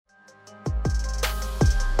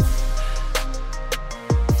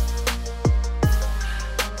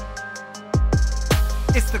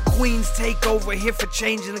Queens Takeover, here for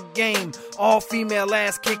changing the game. All female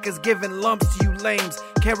ass kickers giving lumps to you lames.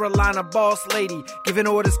 Carolina boss lady, giving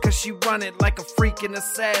orders cause she run it like a freaking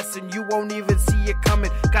assassin. You won't even see it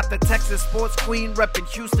coming. Got the Texas sports queen repping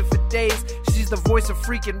Houston for days. She's the voice of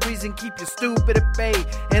freaking reason, keep you stupid at bay.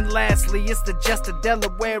 And lastly, it's the Jester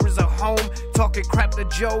Delaware is a home. Talking crap to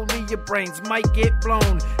Jolie, your brains might get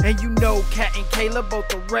blown. And you know Kat and Kayla both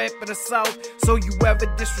the rap in the South. So you ever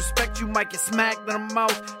disrespect, you might get smacked in the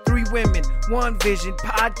mouth. 3 women, 1 vision,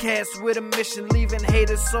 podcast with a mission. Leaving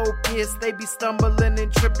haters so pissed, they be stumbling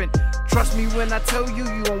and tripping. Trust me when I tell you,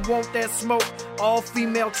 you don't want that smoke. All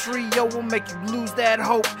female trio will make you lose that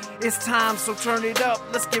hope. It's time, so turn it up,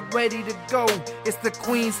 let's get ready to go. It's the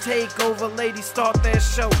Queen's Takeover, ladies start that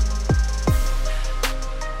show.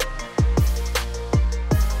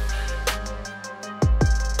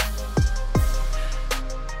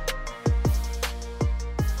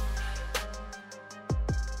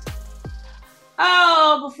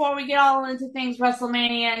 Before we get all into things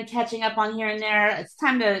WrestleMania and catching up on here and there, it's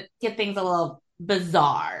time to get things a little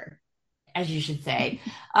bizarre, as you should say.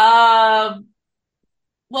 Well,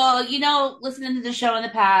 you know, listening to the show in the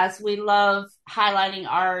past, we love highlighting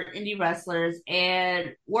our indie wrestlers,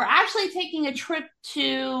 and we're actually taking a trip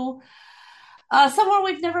to somewhere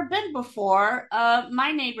we've never been before,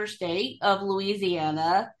 my neighbor state of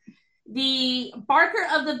Louisiana. The Barker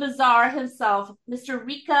of the Bazaar himself, Mr.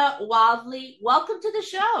 Rika Wildlee, welcome to the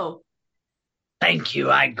show. Thank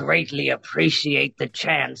you. I greatly appreciate the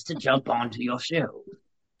chance to jump onto your show.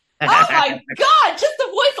 Oh my God, just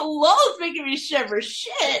the voice alone is making me shiver.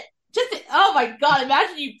 Shit. Oh my God,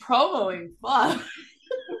 imagine you promoing. Fuck.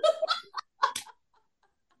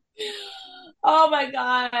 Oh my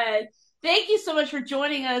God. Thank you so much for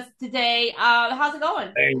joining us today. How's it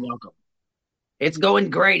going? Very welcome. It's going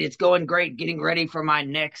great. It's going great. Getting ready for my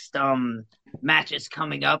next matches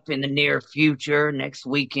coming up in the near future. Next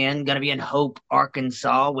weekend, going to be in Hope,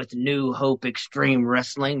 Arkansas with New Hope Extreme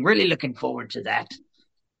Wrestling. Really looking forward to that.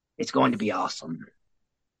 It's going to be awesome.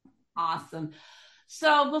 Awesome.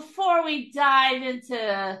 So before we dive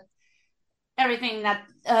into everything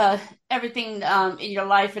in your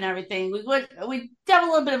life and everything, we have a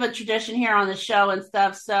little bit of a tradition here on the show and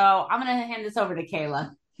stuff. So I'm going to hand this over to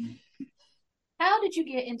Kayla. How did you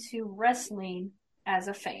get into wrestling as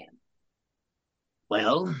a fan?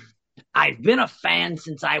 Well, I've been a fan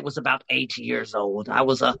since I was about 8 years old. I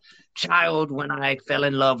was a child when I fell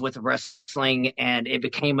in love with wrestling, and it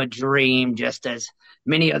became a dream, just as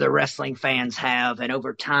many other wrestling fans have. And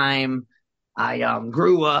over time, I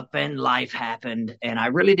grew up and life happened, and I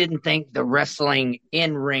really didn't think the wrestling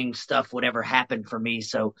in-ring stuff would ever happen for me.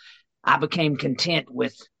 So I became content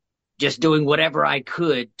with just doing whatever I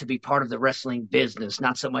could to be part of the wrestling business,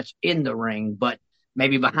 not so much in the ring, but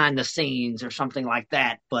maybe behind the scenes or something like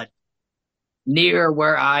that. But near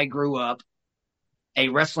where I grew up, a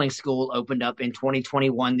wrestling school opened up in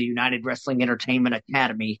 2021, the United Wrestling Entertainment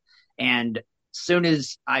Academy. And soon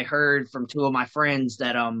as I heard from 2 of my friends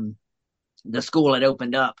that the school had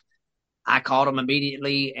opened up, I called them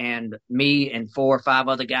immediately, and me and 4 or 5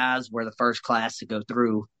 other guys were the first class to go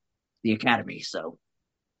through the academy. So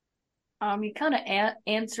you kind of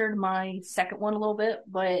answered my second one a little bit,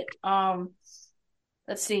 but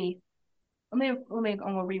let's see. I'm gonna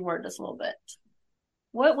reword this a little bit.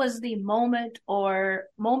 What was the moment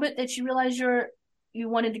that you realized you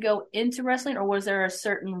wanted to go into wrestling, or was there a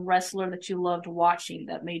certain wrestler that you loved watching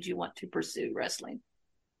that made you want to pursue wrestling?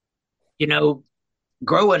 You know,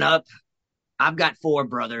 growing up, I've got 4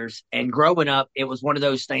 brothers, and growing up, it was one of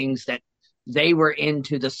those things that they were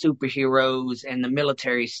into the superheroes and the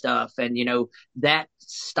military stuff and, you know, that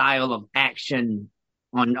style of action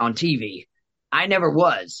on TV. I never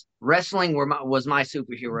was. Wrestling was my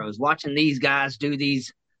superheroes. Watching these guys do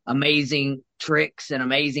these amazing tricks and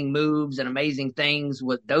amazing moves and amazing things,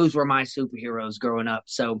 those were my superheroes growing up.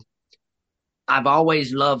 So I've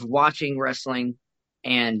always loved watching wrestling.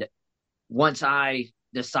 And once I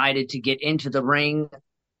decided to get into the ring,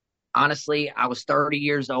 honestly, I was 30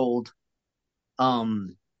 years old.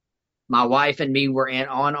 My wife and me were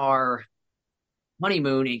on our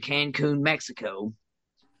honeymoon in Cancun, Mexico.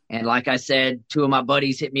 And like I said, 2 of my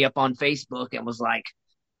buddies hit me up on Facebook and was like,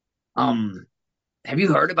 have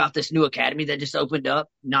you heard about this new academy that just opened up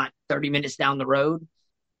not 30 minutes down the road?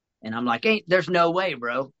 And I'm like, there's no way,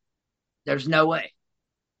 bro. There's no way.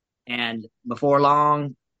 And before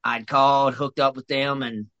long, I'd called, hooked up with them,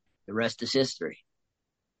 and the rest is history.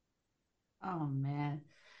 Oh, man.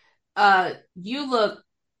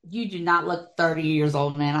 You do not look 30 years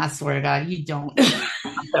old, man. I swear to God, you don't.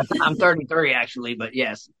 I'm 33, actually, but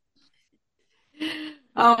yes.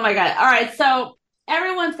 Oh, my God. All right. So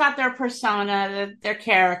everyone's got their persona, their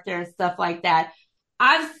character, and stuff like that.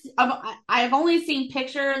 I've only seen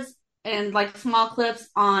pictures and like small clips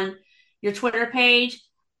on your Twitter page.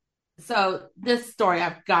 So this story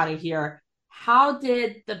I've got to hear. How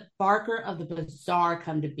did the Barker of the Bazaar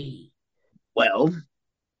come to be? Well,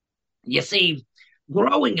 you see,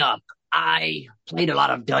 growing up, I played a lot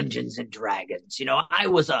of Dungeons and Dragons. I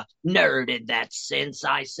was a nerd in that sense.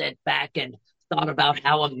 I sat back and thought about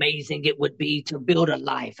how amazing it would be to build a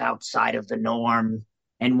life outside of the norm.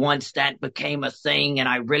 And once that became a thing and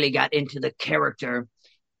I really got into the character,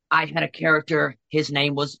 I had a character. His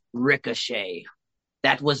name was Ricochet.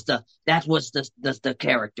 That was the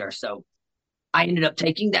character. So I ended up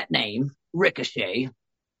taking that name, Ricochet,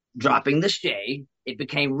 dropping the Shay. It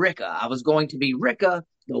became Rika. I was going to be Rika,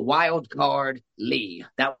 the wild card Lee.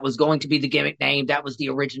 That was going to be the gimmick name. That was the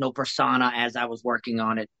original persona as I was working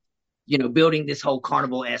on it, building this whole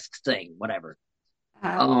carnival-esque thing, whatever.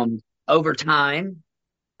 Over time,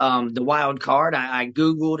 the wild card, I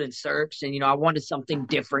Googled and searched, and, I wanted something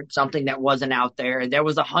different, something that wasn't out there. And there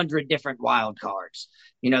was 100 different wild cards.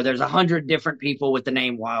 There's 100 different people with the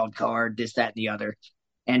name wild card, this, that, and the other.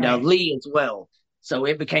 And Lee as well. So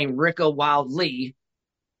it became Rika Wildlee,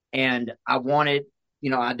 and I wanted,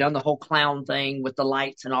 I'd done the whole clown thing with the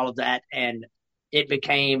lights and all of that, and it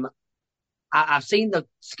became, I've seen the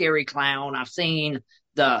scary clown, I've seen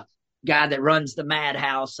the guy that runs the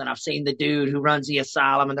madhouse, and I've seen the dude who runs the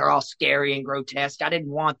asylum, and they're all scary and grotesque. I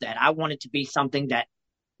didn't want that. I wanted to be something that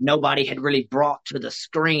nobody had really brought to the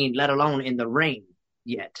screen, let alone in the ring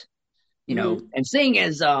yet. And seeing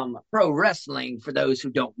as pro wrestling, for those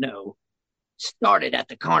who don't know, started at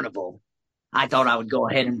the carnival, I thought I would go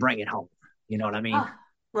ahead and bring it home. You know what I mean?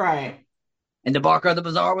 Right. And the Barker of the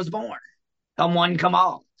Bazaar was born. Come one, come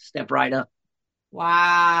all. Step right up.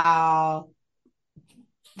 Wow.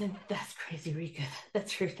 That's crazy, Rika.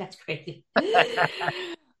 That's true. That's crazy.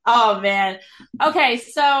 Oh, man. Okay,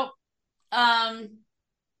 so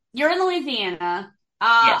you're in Louisiana.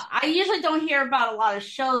 Yes. I usually don't hear about a lot of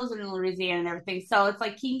shows in Louisiana and everything. So it's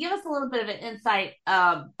like, can you give us a little bit of an insight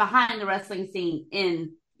behind the wrestling scene in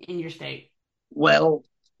your state? Well,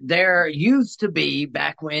 there used to be,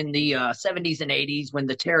 back when the 70s and 80s, when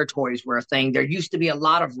the territories were a thing, there used to be a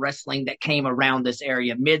lot of wrestling that came around this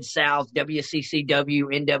area. Mid-South, WCCW,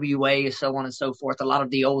 NWA, so on and so forth. A lot of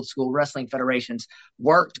the old school wrestling federations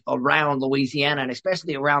worked around Louisiana, and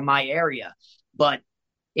especially around my area. But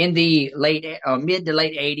in the mid to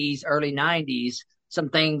late 80s, early 90s, some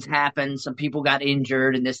things happened. Some people got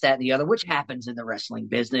injured and this, that, and the other, which happens in the wrestling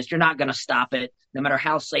business. You're not going to stop it. No matter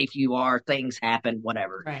how safe you are, things happen,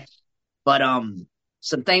 whatever. Right. But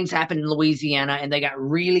some things happened in Louisiana, and they got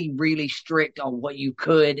really, really strict on what you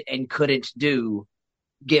could and couldn't do,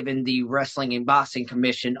 given the Wrestling and Boxing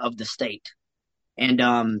Commission of the state. And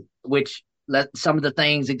some of the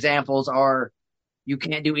things, examples are, you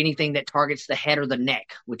can't do anything that targets the head or the neck,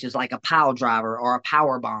 which is like a pile driver or a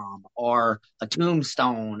power bomb or a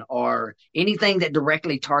tombstone or anything that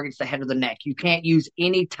directly targets the head or the neck. You can't use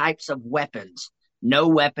any types of weapons. No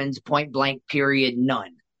weapons, point blank, period,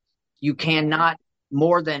 none. You cannot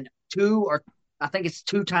more than two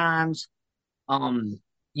times.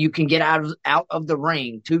 You can get out of the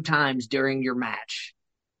ring 2 times during your match.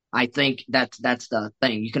 I think that's the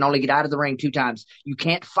thing. You can only get out of the ring 2 times. You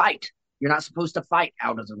can't fight. You're not supposed to fight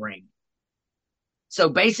out of the ring. So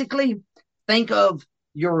basically, think of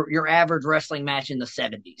your average wrestling match in the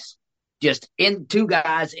 70s. Just 2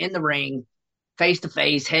 guys in the ring, face to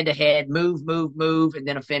face, head to head, move, and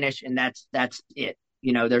then a finish, and that's it.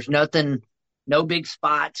 There's nothing, no big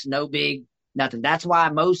spots, no big nothing. That's why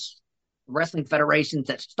most wrestling federations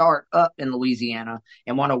that start up in Louisiana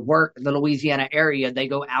and want to work the Louisiana area, they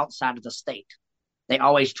go outside of the state. They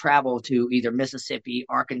always travel to either Mississippi,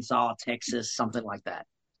 Arkansas, Texas, something like that,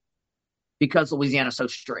 because Louisiana's so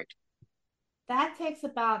strict. That takes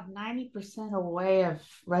about 90% away of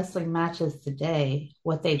wrestling matches today,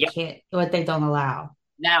 what they don't allow.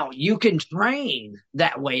 Now, you can train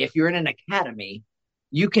that way. If you're in an academy,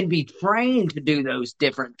 you can be trained to do those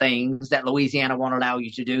different things that Louisiana won't allow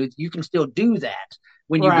you to do. You can still do that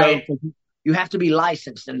when you go. You have to be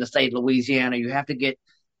licensed in the state of Louisiana. You have to get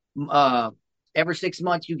every 6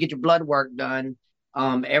 months you get your blood work done.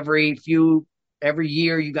 Every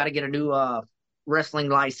year you got to get a new wrestling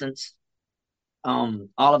license. All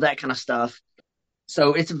of that kind of stuff.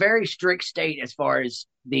 So it's a very strict state as far as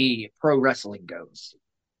the pro wrestling goes.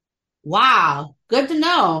 Wow. Good to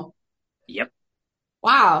know. Yep.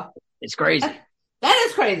 Wow. It's crazy. That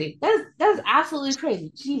is crazy. That is absolutely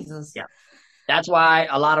crazy. Jesus. Yeah. That's why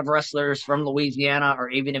a lot of wrestlers from Louisiana, or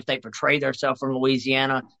even if they portray themselves from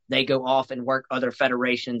Louisiana, they go off and work other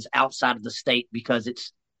federations outside of the state because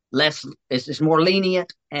it's more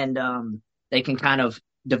lenient, and they can kind of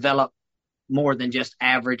develop more than just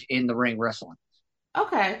average in the ring wrestling.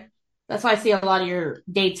 Okay. That's why I see a lot of your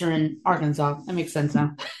dates are in Arkansas. That makes sense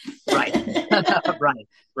now. Right. Right.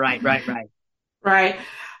 Right.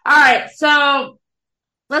 All right. So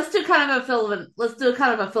let's do kind of a fill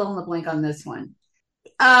in the blank on this one.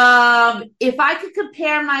 If I could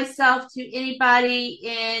compare myself to anybody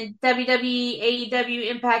in WWE, AEW,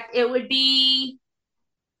 Impact, it would be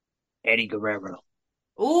Eddie Guerrero.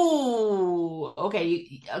 Ooh,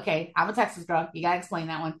 okay. Okay, I'm a Texas girl. You gotta explain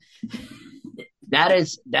that one. That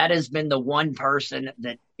has been the one person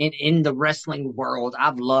that in the wrestling world,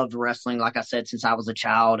 I've loved wrestling, like I said, since I was a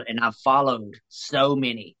child, and I've followed so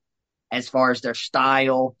many as far as their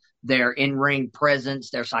style, their in-ring presence,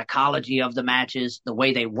 their psychology of the matches, the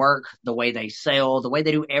way they work, the way they sell, the way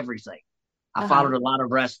they do everything. I followed a lot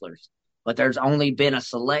of wrestlers, but there's only been a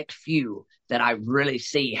select few that I really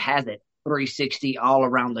see has it 360 all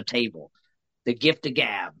around the table. The gift of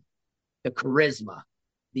gab, the charisma,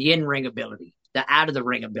 the in-ring ability, the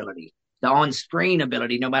out-of-the-ring ability, the on-screen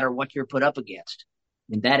ability, no matter what you're put up against.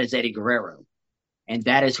 And that is Eddie Guerrero. And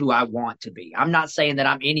that is who I want to be. I'm not saying that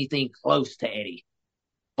I'm anything close to Eddie,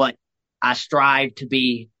 but I strive to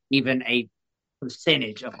be even a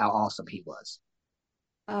percentage of how awesome he was.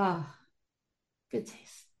 Good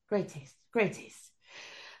taste. Great taste. Great taste.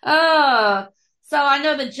 So I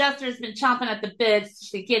know the Jester's been chomping at the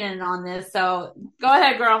bits to get in on this. So go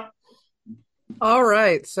ahead, girl. All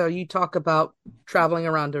right. So you talk about traveling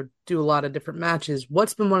around to do a lot of different matches.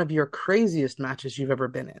 What's been one of your craziest matches you've ever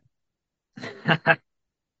been in?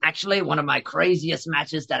 Actually, one of my craziest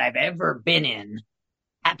matches that I've ever been in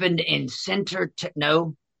happened in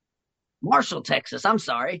Marshall, Texas. I'm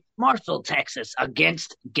sorry. Marshall, Texas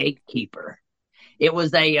against Gatekeeper. It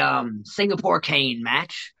was a Singapore cane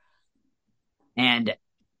match. And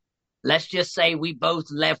let's just say we both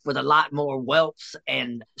left with a lot more welts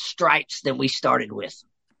and stripes than we started with.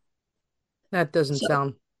 That doesn't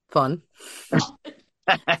sound fun.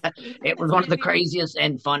 It was one of the craziest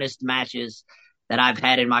and funnest matches that I've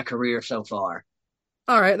had in my career so far.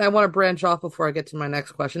 All right. And I want to branch off before I get to my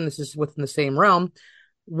next question. This is within the same realm.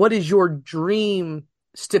 What is your dream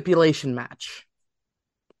stipulation match?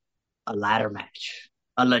 A ladder match.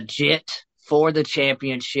 A legit for the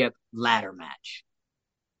championship ladder match.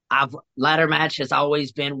 Ladder match has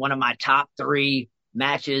always been one of my top 3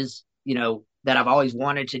 matches, that I've always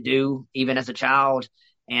wanted to do, even as a child.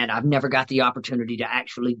 And I've never got the opportunity to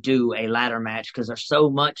actually do a ladder match because there's so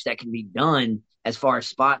much that can be done as far as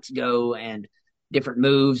spots go and different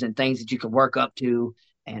moves and things that you can work up to.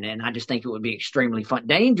 And I just think it would be extremely fun.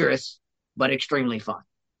 Dangerous, but extremely fun.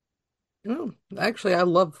 Oh, actually, I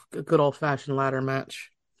love a good old-fashioned ladder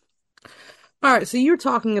match. All right, so you're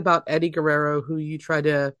talking about Eddie Guerrero, who you try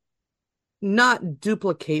to not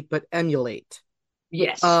duplicate, but emulate.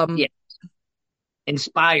 Yes, yes.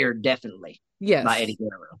 Inspired, definitely, yes, by Eddie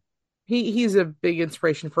Guerrero. He's a big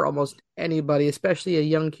inspiration for almost anybody, especially a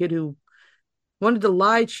young kid who wanted to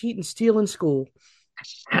lie, cheat, and steal in school.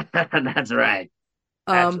 That's right.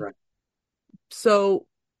 That's right. So,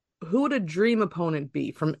 who would a dream opponent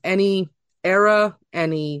be from any era,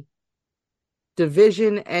 any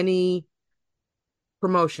division, any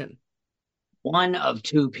promotion? One of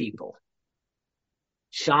 2 people.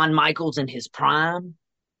 Shawn Michaels in his prime.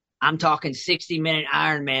 I'm talking 60-minute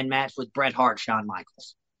Iron Man match with Bret Hart, Shawn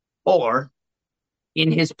Michaels. Or,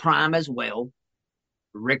 in his prime as well,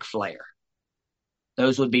 Ric Flair.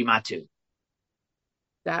 Those would be my 2.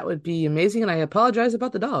 That would be amazing, and I apologize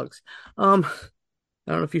about the dogs. I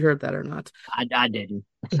don't know if you heard that or not. I didn't.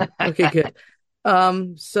 Okay,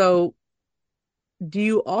 good. So do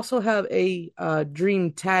you also have a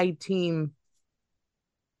dream tag team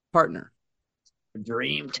partner?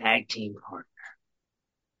 Dream tag team partner.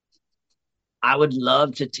 I would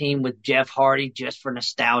love to team with Jeff Hardy just for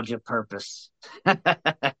nostalgia purpose.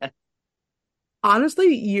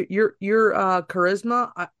 Honestly, your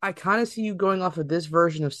charisma, I kind of see you going off of this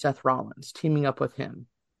version of Seth Rollins, teaming up with him.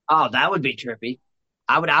 Oh, that would be trippy.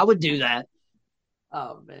 I would do that.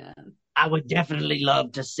 Oh, man. I would definitely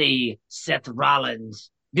love to see Seth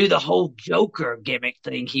Rollins do the whole Joker gimmick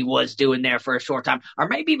thing he was doing there for a short time. Or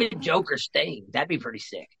maybe even Joker Sting. That'd be pretty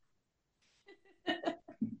sick.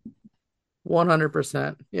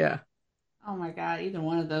 100%. Yeah. Oh, my God. Either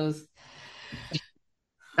one of those.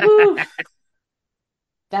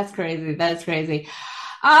 That's crazy. That's crazy.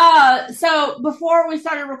 So before we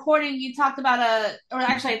started recording, you talked about or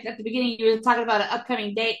actually at the beginning, you were talking about an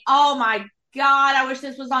upcoming date. Oh my God, I wish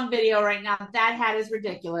this was on video right now. That hat is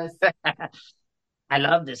ridiculous. I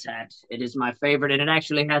love this hat. It is my favorite, and it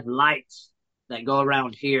actually has lights that go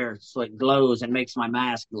around here, so it glows and makes my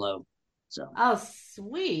mask glow. So, Oh,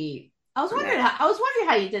 sweet. yeah. I was wondering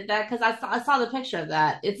how you did that because I saw the picture of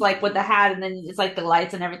that. It's like with the hat and then it's like the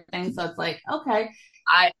lights and everything. So it's like, okay.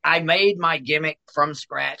 I made my gimmick from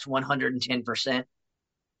scratch 110%.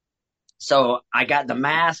 So I got the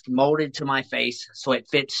mask molded to my face so it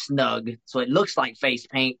fits snug. So it looks like face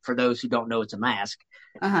paint for those who don't know it's a mask.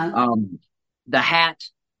 Uh-huh. The hat,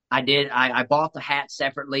 I bought the hat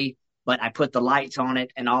separately, but I put the lights on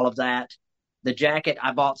it and all of that. The jacket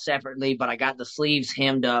I bought separately, but I got the sleeves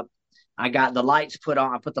hemmed up. I got the lights put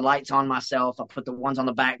on. I put the lights on myself. I put the ones on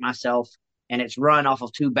the back myself, and it's run off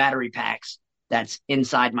of 2 battery packs that's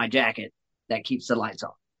inside my jacket that keeps the lights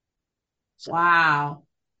on. So, Wow.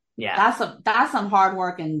 yeah. That's some hard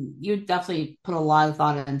work and you definitely put a lot of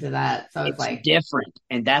thought into that. So it's It's like, different,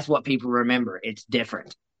 and that's what people remember. It's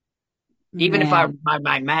different. Even if man.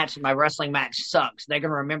 my wrestling match sucks, they're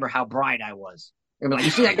gonna remember how bright I was. They're gonna be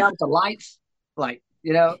like, "You see that guy with the lights?" Like,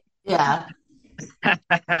 Yeah.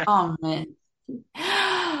 Oh man.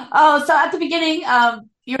 Oh, so at the beginning,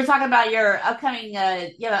 you were talking about your upcoming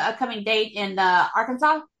date in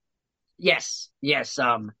Arkansas. Yes, yes.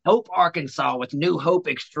 Hope, Arkansas, with New Hope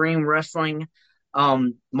Extreme Wrestling.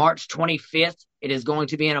 March 25th. It is going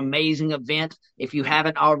to be an amazing event. If you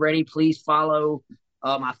haven't already, please follow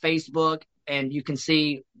my Facebook, and you can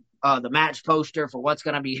see the match poster for what's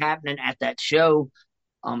going to be happening at that show.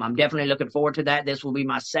 I'm definitely looking forward to that. This will be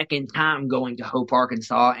my second time going to Hope,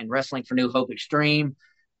 Arkansas, and wrestling for New Hope Extreme.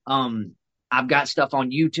 I've got stuff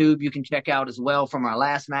on YouTube you can check out as well from our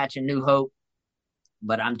last match in New Hope.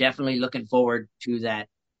 But I'm definitely looking forward to that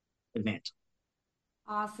event.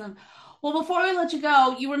 Awesome. Well, before we let you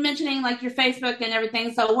go, you were mentioning like your Facebook and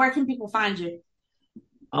everything. So where can people find you?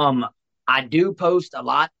 I do post a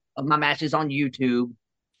lot of my matches on YouTube.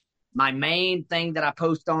 My main thing that I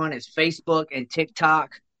post on is Facebook and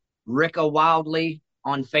TikTok. Rika Wildlee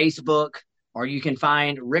on Facebook, or you can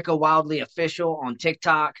find Rika Wildlee Official on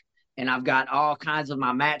TikTok. And I've got all kinds of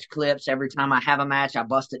my match clips. Every time I have a match, I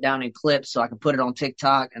bust it down in clips so I can put it on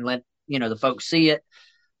TikTok and let the folks see it.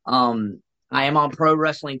 I am on Pro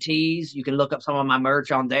Wrestling Tees. You can look up some of my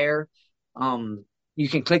merch on there. You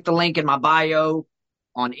can click the link in my bio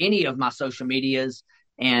on any of my social medias,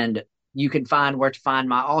 and you can find where to find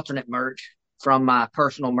my alternate merch from my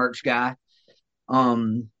personal merch guy.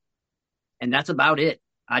 And that's about it.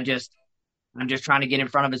 I'm just trying to get in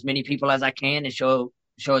front of as many people as I can and show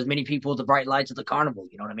as many people the bright lights of the carnival.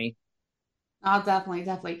 You know what I mean? Oh, definitely,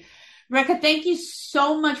 definitely. Rika, thank you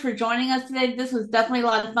so much for joining us today. This was definitely a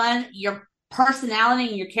lot of fun. Your personality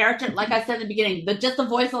and your character, like I said in the beginning, just the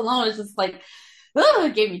voice alone is just like, oh,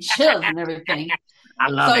 it gave me chills and everything. I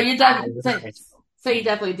love it. So you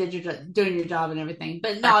definitely doing your job and everything.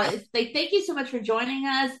 But no, it's like, thank you so much for joining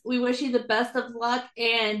us. We wish you the best of luck,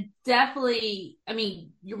 and definitely, I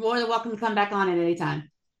mean, you're more than welcome to come back on at any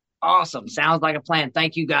time. Awesome. Sounds like a plan.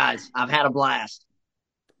 Thank you guys. I've had a blast.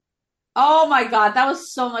 Oh my God, that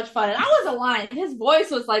was so much fun. And I wasn't lying. His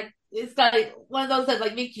voice was like, it's got like one of those that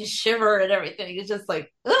like make you shiver and everything. It's just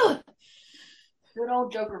like, ugh. Good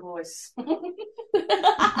old Joker voice.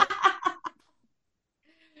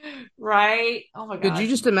 Right? Oh my God. Could you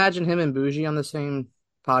just imagine him and Bougie on the same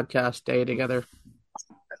podcast day together?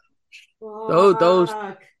 Those.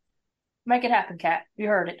 Make it happen, Kat. You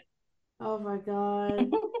heard it. Oh my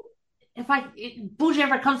God. If Bougie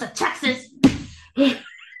ever comes to Texas.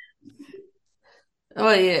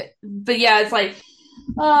 Oh yeah. But yeah, it's like,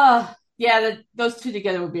 yeah, those two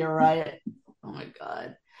together would be a riot. Oh my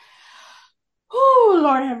God. Oh,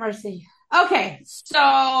 Lord have mercy. Okay, so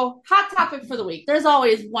hot topic for the week. There's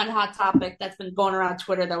always one hot topic that's been going around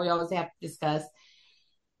Twitter that we always have to discuss.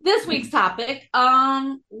 This week's topic,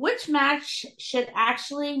 which match should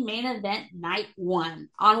actually main event night one?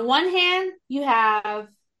 On one hand, you have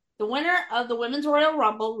the winner of the Women's Royal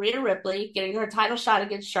Rumble, Rhea Ripley, getting her title shot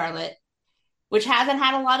against Charlotte, which hasn't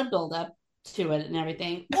had a lot of build-up to it and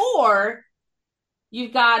everything. Or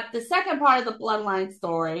you've got the second part of the Bloodline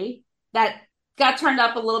story that got turned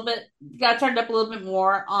up a little bit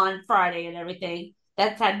more on Friday and everything.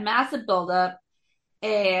 That's had massive build-up.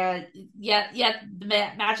 And yet the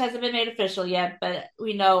match hasn't been made official yet, but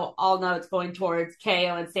we all know it's going towards KO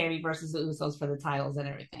and Sammy versus the Usos for the titles and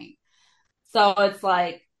everything. So it's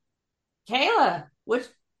like, Kayla, which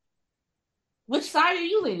side are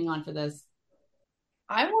you leaning on for this?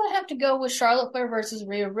 I would have to go with Charlotte Flair versus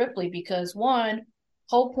Rhea Ripley because one,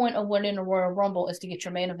 whole point of winning the Royal Rumble is to get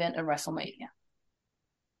your main event at WrestleMania.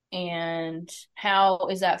 And how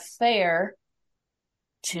is that fair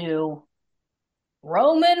to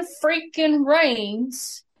Roman freaking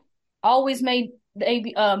Reigns always main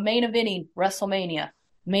eventing WrestleMania.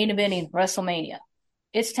 Main eventing WrestleMania.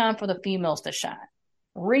 It's time for the females to shine.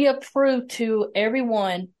 Rhea proved to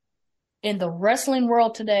everyone in the wrestling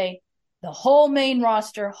world today, the whole main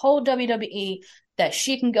roster, whole WWE, that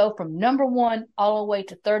she can go from number 1 all the way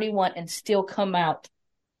to 31 and still come out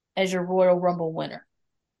as your Royal Rumble winner.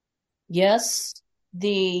 Yes,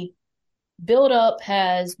 the build-up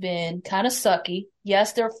has been kind of sucky.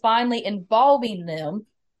 Yes, they're finally involving them,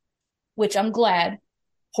 which I'm glad.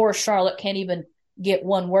 Poor Charlotte can't even get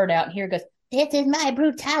one word out. And here goes, "This is my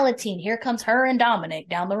brutality." And here comes her and Dominic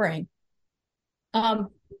down the ring.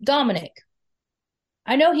 Dominic,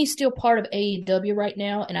 I know he's still part of AEW right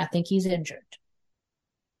now, and I think he's injured.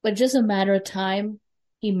 But just a matter of time,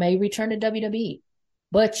 he may return to WWE.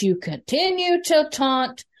 But you continue to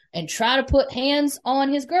taunt and try to put hands on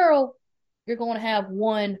his girl, you're going to have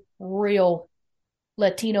one real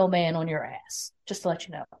Latino man on your ass. Just to let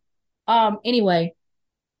you know. Anyway,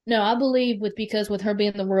 no, I believe because with her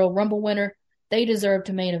being the Royal Rumble winner, they deserve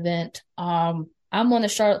to main event. I'm on the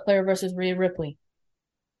Charlotte Flair versus Rhea Ripley.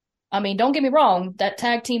 I mean, don't get me wrong, that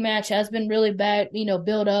tag team match has been really bad,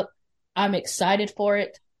 build up. I'm excited for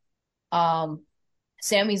it.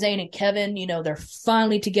 Sami Zayn and Kevin, they're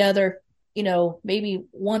finally together. Maybe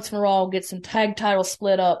once for all get some tag titles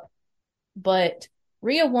split up. But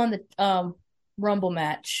Rhea won the Rumble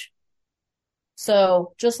match.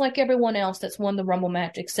 So just like everyone else that's won the Rumble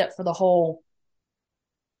match, except for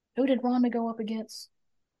who did Ronda go up against?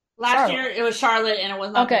 Last year it was Charlotte, and it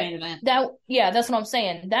was not the main event. That's what I'm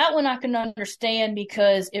saying. That one I can understand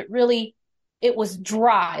because it was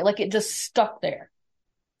dry, like it just stuck there.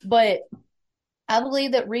 But I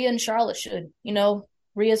believe that Rhea and Charlotte should.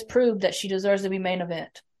 Rhea's proved that she deserves to be main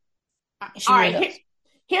event. All right,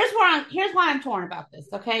 here's why I'm torn about this,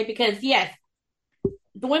 okay? Because yes,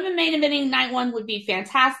 the women main eventing night 1 would be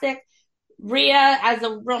fantastic. Rhea as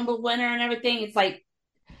a Rumble winner and everything, it's like,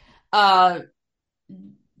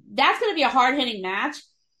 that's going to be a hard hitting match.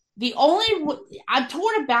 I'm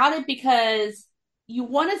torn about it because you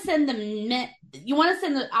want to send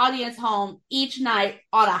the audience home each night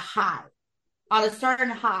on a certain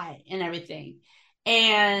high and everything.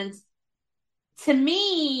 And to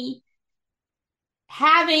me,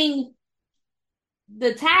 having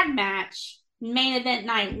the tag match main event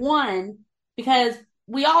night 1, because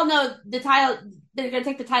we all know they're going to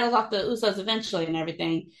take the titles off the Usos eventually and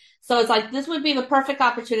everything. So it's like, this would be the perfect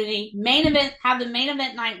opportunity. Have the main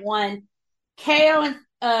event night 1. KO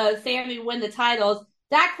and Sami win the titles.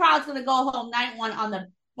 That crowd's going to go home night 1 on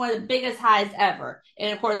one of the biggest highs ever.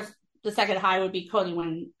 And of course, the second high would be Cody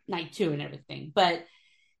winning night 2 and everything. But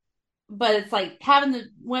it's like having the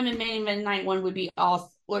women main event night 1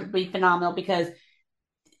 would be phenomenal because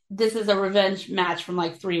this is a revenge match from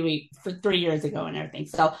like 3 years ago and everything.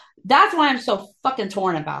 So that's why I'm so fucking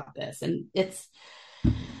torn about this. And it's,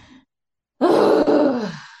 all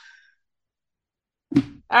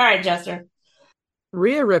right, Jester.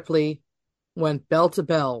 Rhea Ripley went bell to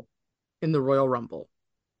bell in the Royal Rumble.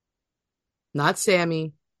 Not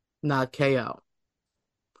Sami, not KO.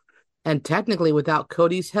 And technically, without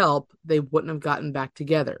Cody's help, they wouldn't have gotten back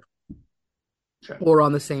together. Sure. Or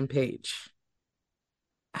on the same page.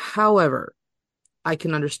 However, I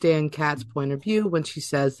can understand Kat's point of view when she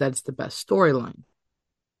says that it's the best storyline.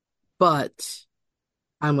 But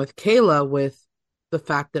I'm with Kayla with the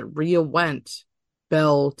fact that Rhea went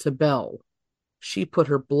bell to bell. She put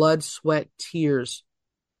her blood, sweat, tears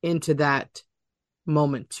into that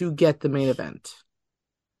moment to get the main event.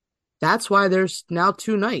 That's why there's now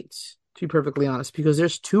 2 nights, to be perfectly honest, because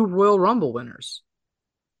there's 2 Royal Rumble winners.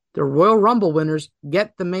 The Royal Rumble winners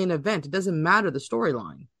get the main event. It doesn't matter the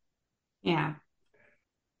storyline. Yeah.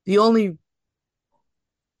 The only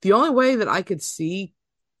way that I could see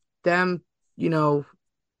them,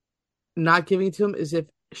 not giving it to him is if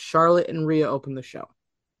Charlotte and Rhea open the show.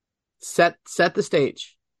 Set the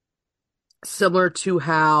stage. Similar to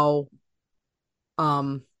how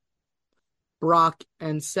Brock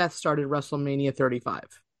and Seth started WrestleMania 35.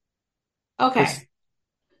 Okay.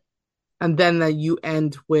 And then that you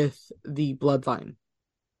end with the bloodline.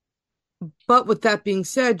 But with that being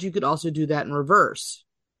said, you could also do that in reverse.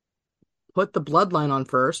 Put the bloodline on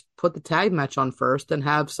first, put the tag match on first, and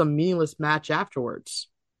have some meaningless match afterwards.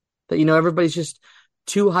 That, everybody's just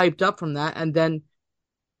too hyped up from that, and then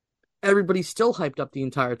everybody's still hyped up the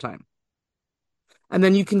entire time. And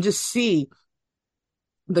then you can just see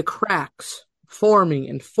the cracks forming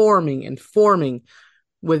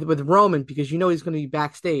with Roman, because he's going to be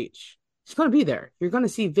backstage. He's going to be there. You're going to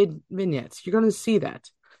see vignettes. You're going to see that.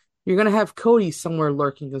 You're going to have Cody somewhere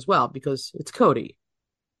lurking as well because it's Cody.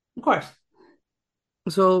 Of course.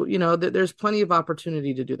 So, there's plenty of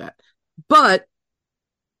opportunity to do that. But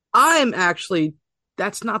I'm actually,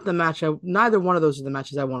 that's not the match. Neither one of those are the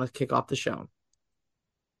matches I want to kick off the show.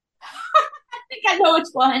 I think I know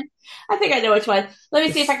which one. Let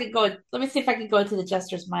me see if I can go. Let me see if I can go into the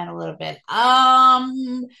Jester's mind a little bit.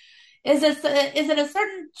 Is it a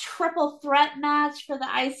certain triple threat match for the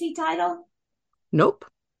IC title? Nope.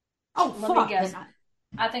 Oh, Let me guess.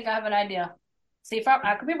 I think I have an idea. See if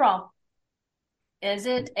I could be wrong. Is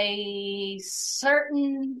it a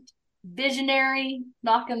certain visionary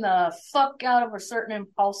knocking the fuck out of a certain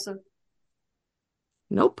impulsive?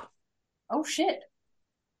 Nope. Oh shit.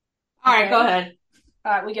 All right, go ahead.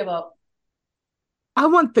 All right, we give up. I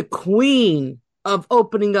want the queen of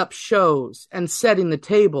opening up shows and setting the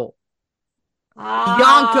table.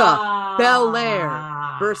 Bianca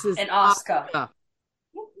Belair versus Asuka.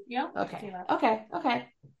 Yeah. Okay.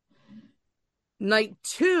 Night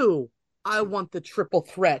 2, I want the triple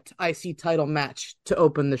threat IC title match to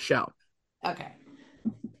open the show. Okay.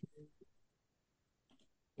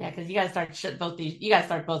 Yeah, because you gotta start both these. You gotta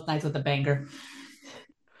start both nights with a banger.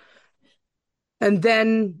 And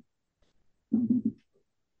then,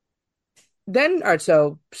 all right.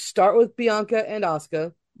 So start with Bianca and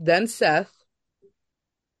Asuka, then Seth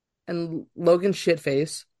and Logan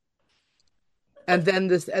Shitface, and then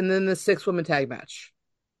the 6-woman tag match,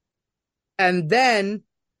 and then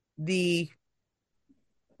the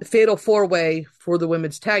fatal 4-way for the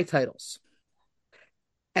women's tag titles,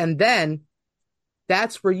 and then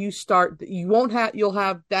that's where you start. You'll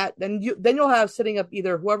have that. Then you'll have setting up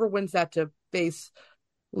either whoever wins that to face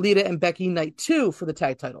Lita and Becky night 2 for the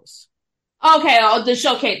tag titles. Okay, the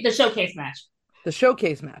showcase match. The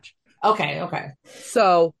showcase match. Okay.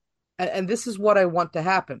 So, and this is what I want to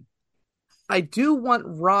happen. I do want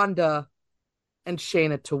Ronda and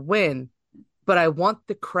Shayna to win, but I want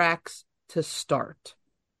the cracks to start.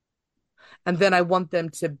 And then I want them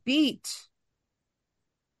to beat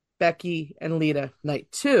Becky and Lita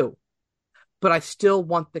night 2. But I still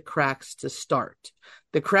want the cracks to start.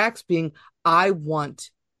 The cracks being, I want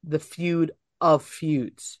the feud of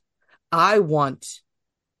feuds. I want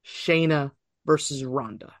Shayna versus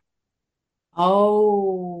Ronda.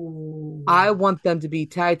 Oh. I want them to be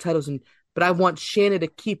tag titles, but I want Shayna to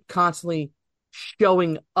keep constantly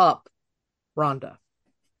showing up Ronda.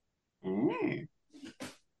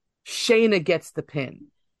 Shayna gets the pin.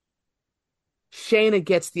 Shayna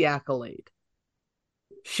gets the accolade.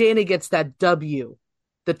 Shayna gets that W,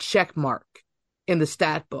 the check mark in the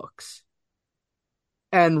stat books.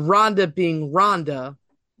 And Ronda being Ronda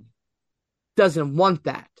doesn't want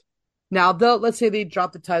that. Now, let's say they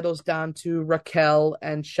drop the titles down to Raquel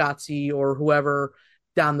and Shotzi or whoever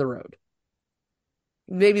down the road.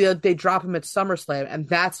 Maybe they drop them at SummerSlam, and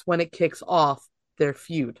that's when it kicks off their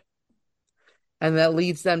feud. And that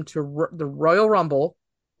leads them to the Royal Rumble,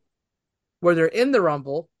 where they're in the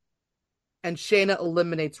Rumble, and Shayna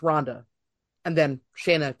eliminates Ronda. And then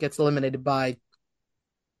Shayna gets eliminated by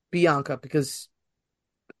Bianca, because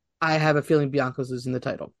I have a feeling Bianca's losing the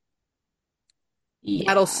title.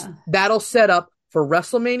 Yeah. That'll set up for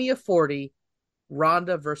WrestleMania 40,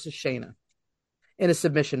 Ronda versus Shayna in a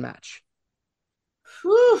submission match.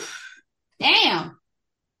 Whew. Damn.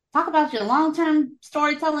 Talk about your long-term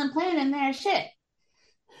storytelling plan in there. Shit.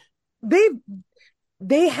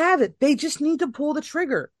 They have it. They just need to pull the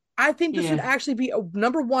trigger. I think this would actually be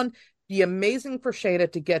number one, be amazing for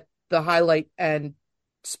Shayna to get the highlight and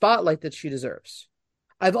spotlight that she deserves.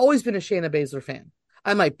 I've always been a Shayna Baszler fan.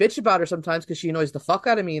 I might bitch about her sometimes because she annoys the fuck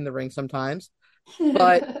out of me in the ring sometimes,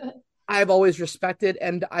 but I've always respected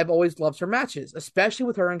and I've always loved her matches, especially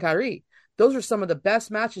with her and Kyrie. Those are some of the best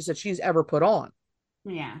matches that she's ever put on.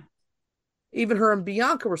 Yeah. Even her and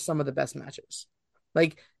Bianca were some of the best matches.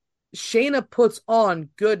 Like, Shayna puts on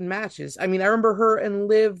good matches. I mean, I remember her and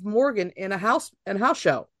Liv Morgan in a house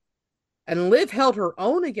show, and Liv held her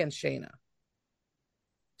own against Shayna.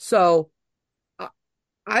 So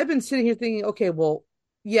I've been sitting here thinking, okay, well,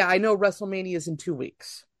 yeah, I know WrestleMania is in 2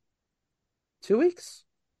 weeks. 2 weeks?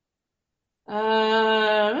 Not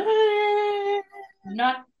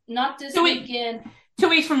this weekend. 2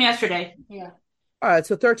 weeks from yesterday. Yeah. All right,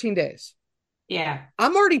 so 13 days. Yeah.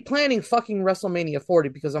 I'm already planning fucking WrestleMania 40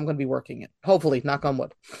 because I'm going to be working it. Hopefully, knock on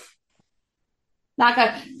wood. Knock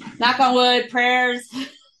on wood, prayers,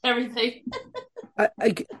 everything.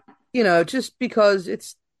 Just because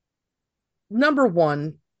it's number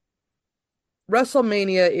one,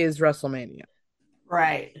 WrestleMania is WrestleMania.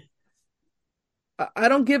 Right. I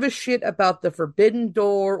don't give a shit about the Forbidden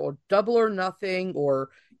Door or Double or Nothing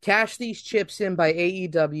or Cash these chips in by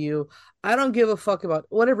AEW. I don't give a fuck about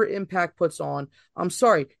whatever Impact puts on. I'm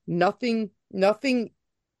sorry. Nothing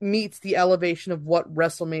meets the elevation of what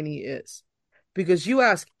WrestleMania is. Because you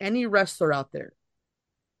ask any wrestler out there,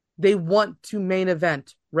 they want to main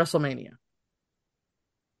event WrestleMania.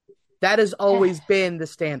 That has always been the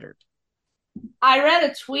standard. I read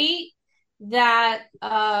a tweet that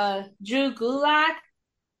Drew Gulak,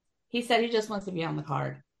 he said he just wants to be on the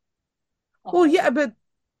card. Well, yeah, but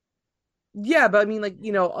I mean, like,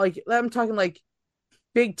 you know, like I'm talking like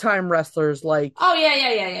big time wrestlers, like oh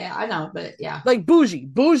yeah. I know, but yeah, like Bougie.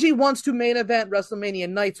 Bougie wants to main event WrestleMania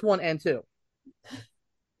nights 1 and 2.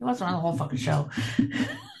 he wants to run the whole fucking show.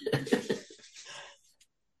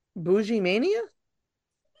 Bougie Mania?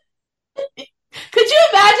 Could you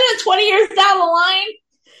imagine it 20 years down the line?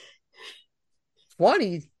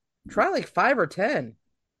 20? Try like 5 or 10.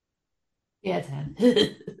 Yeah, 10.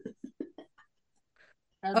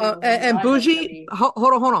 And Bougie,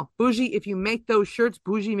 hold on. Bougie, if you make those shirts,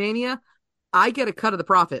 Bougie Mania, I get a cut of the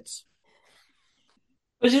profits.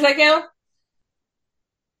 What'd you say, Kayla?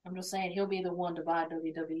 I'm just saying he'll be the one to buy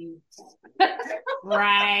WWE.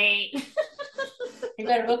 Right. He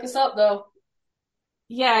better hook us up though.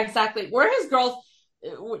 Yeah, exactly. We're his girls.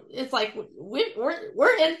 It's like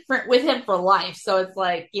we're in with him for life. So it's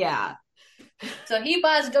like, yeah. So he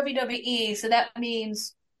buys WWE, so that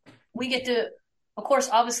means we get to, of course,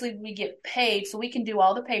 obviously we get paid, so we can do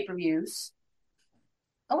all the pay-per-views.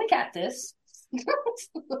 Oh, we got this.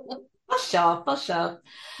 I'll show.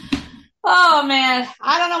 Oh man,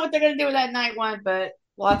 I don't know what they're gonna do with that night one, but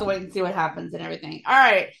we'll have to wait and see what happens and everything. All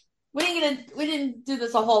right, we didn't do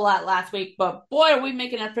this a whole lot last week, but boy, are we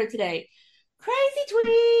making an effort today. Crazy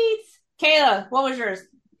tweets. Kayla, what was yours?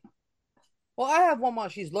 Well, I have one while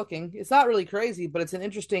she's looking. It's not really crazy, but it's an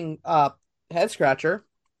interesting head scratcher.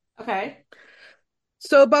 Okay.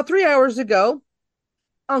 So about 3 hours ago,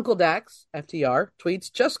 Uncle Dax, FTR,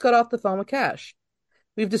 tweets, just got off the phone with Cash.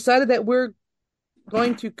 We've decided that we're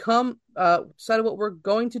going to decided what we're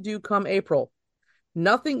going to do come April.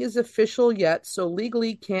 Nothing is official yet, so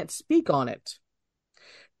legally can't speak on it.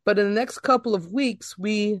 But in the next couple of weeks,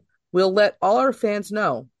 we will let all our fans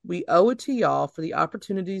know. We owe it to y'all for the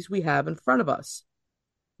opportunities we have in front of us.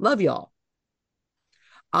 Love y'all.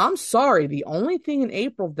 I'm sorry, the only thing in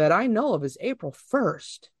April that I know of is April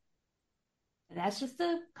 1st. That's just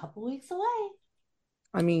a couple weeks away.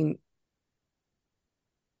 I mean,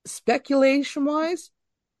 speculation-wise,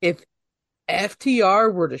 if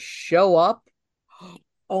FTR were to show up,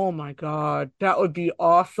 oh my God, that would be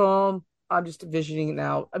awesome. I'm just envisioning it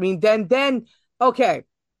now. I mean, then, okay,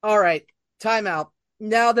 all right, time out.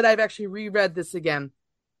 Now that I've actually reread this again,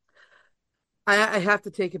 I have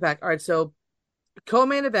to take it back. All right, so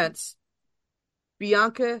co-main events,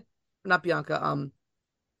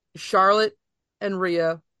 Charlotte and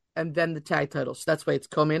Rhea, and then the tag titles. That's why it's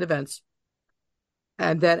co-main events.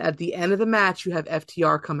 And then at the end of the match, you have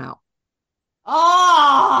FTR come out.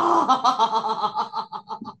 Oh!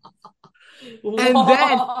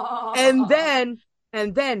 And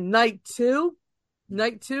then night two,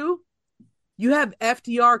 you have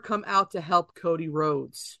FTR come out to help Cody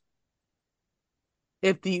Rhodes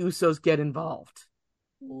if the Usos get involved.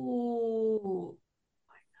 Ooh.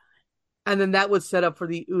 And then that would set up for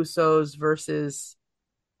the Usos versus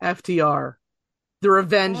FTR, the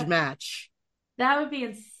revenge match. That would be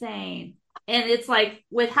insane. And it's like,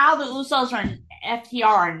 with how the Usos are FTR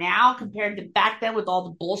are now compared to back then with all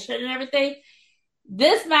the bullshit and everything,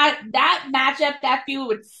 that matchup, that feud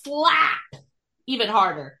would slap even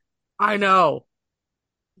harder. I know.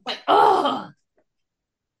 Like, ugh.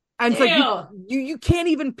 And it's like you can't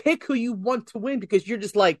even pick who you want to win because you're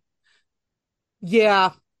just like,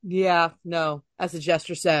 yeah, no. As the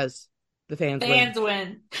gesture says, the fans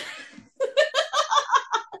win.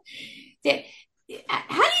 How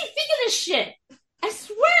do you think of this shit? I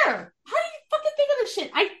swear. How do you fucking think of this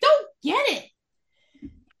shit? I don't get it.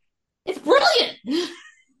 It's brilliant.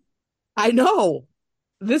 I know.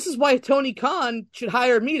 This is why Tony Khan should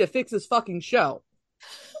hire me to fix this fucking show.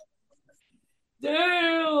 Damn.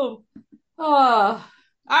 Oh. All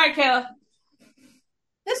right, Kayla.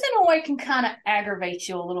 This in a way can kind of aggravate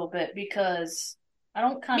you a little bit because I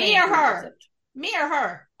don't kind of... Me or her? Me or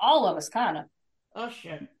her? All of us, kind of. Oh,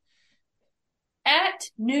 shit. At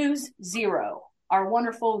News Zero, our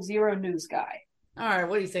wonderful Zero News guy. All right,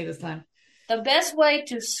 what do you say this time? The best way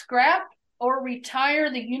to scrap or retire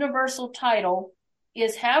the Universal title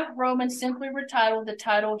is have Roman simply retire the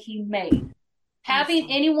title he made.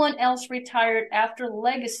 Having anyone else retired after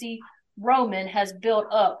legacy Roman has built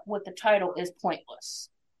up with the title is pointless.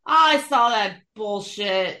 I saw that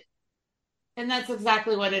bullshit. And that's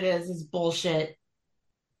exactly what it is bullshit.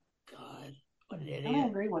 God, what an idiot. I don't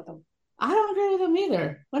agree with him. I don't agree with him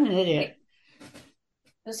either. What an idiot.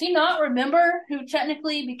 Does he not remember who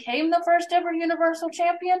technically became the first ever Universal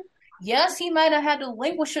Champion? Yes, he might have had to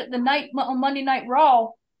relinquish it on Monday Night Raw,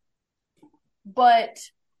 but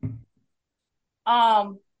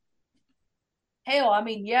hell, I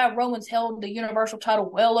mean, yeah, Roman's held the Universal title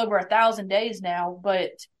well over 1,000 days now,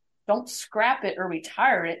 but don't scrap it or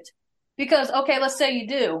retire it. Because, okay, let's say you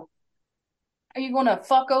do. Are you going to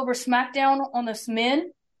fuck over SmackDown on the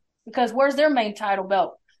men? Because where's their main title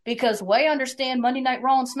belt? Because I understand Monday Night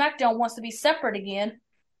Raw and SmackDown wants to be separate again.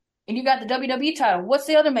 And you got the WWE title. What's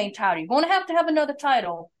the other main title? You're going to have another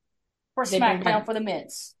title for SmackDown for the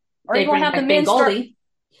men's. Or are you going to have the men's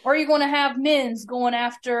or are you going to have men's going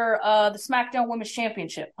after the SmackDown Women's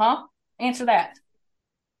Championship? Huh? Answer that.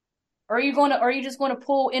 Or are you just going to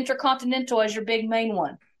pull Intercontinental as your big main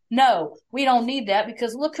one? No, we don't need that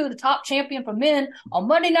because look who the top champion for men on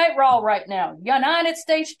Monday Night Raw right now. United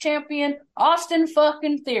States champion, Austin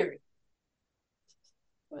fucking Theory.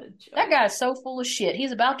 That guy is so full of shit.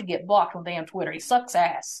 He's about to get blocked on damn Twitter. He sucks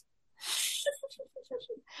ass.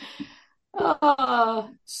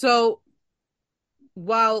 So,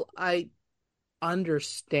 while I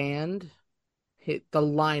understand the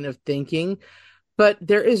line of thinking, but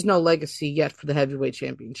there is no legacy yet for the heavyweight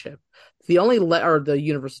championship. The only or the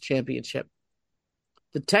Universal Championship.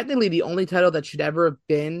 Technically, the only title that should ever have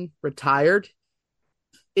been retired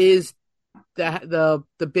is the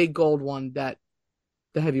big gold one that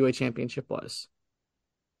the heavyweight championship was.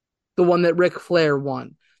 The one that Ric Flair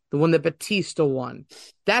won. The one that Batista won.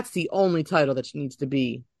 That's the only title that needs to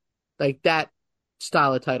be like that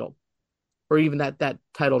style of title. Or even that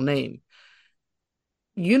title name.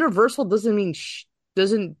 Universal doesn't mean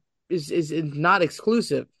is not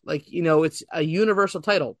exclusive. Like, it's a universal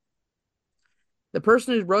title. The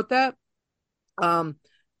person who wrote that,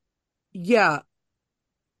 yeah,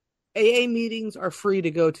 AA meetings are free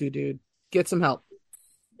to go to, dude. Get some help.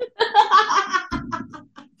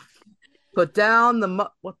 Put down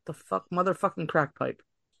what the fuck, motherfucking crack pipe.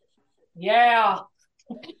 Yeah.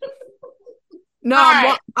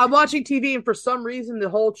 No, I'm watching TV, and for some reason, the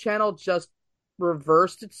whole channel just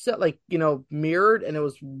reversed itself, like, mirrored, and it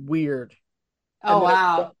was weird. Oh,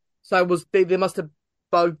 wow. So they must have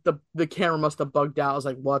bugged, the camera must have bugged out. I was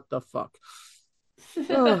like, what the fuck?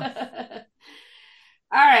 All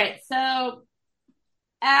right, so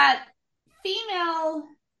at Female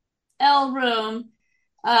L Room,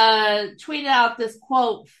 tweeted out this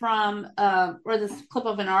quote from, or this clip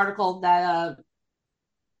of an article that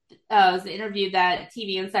was the interview that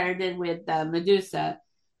TV Insider did with Medusa,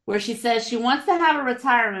 where she says she wants to have a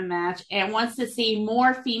retirement match and wants to see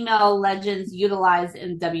more female legends utilized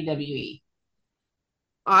in WWE.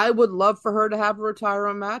 I would love for her to have a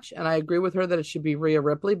retirement match, and I agree with her that it should be Rhea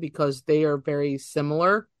Ripley because they are very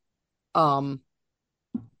similar. When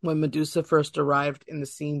Medusa first arrived in the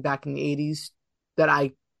scene back in the 80s, that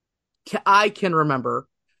I can remember.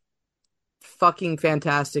 Fucking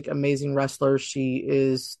fantastic, amazing wrestler. She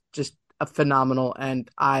is just a phenomenal, and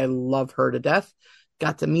I love her to death.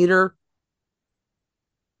 Got to meet her.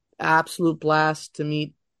 Absolute blast to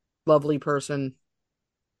meet. Lovely person.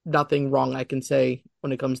 Nothing wrong I can say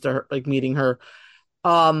when it comes to her, like meeting her.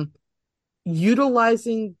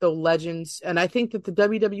 Utilizing the legends, and I think that the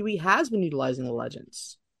WWE has been utilizing the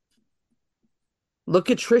legends. Look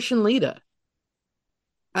at Trish and Lita.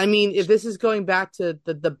 I mean, if this is going back to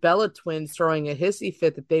the Bella twins throwing a hissy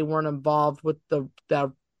fit that they weren't involved with the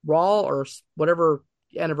Raw or whatever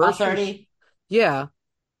anniversary. Yeah.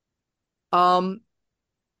 Look,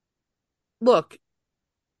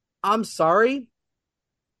 I'm sorry,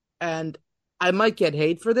 and I might get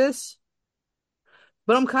hate for this,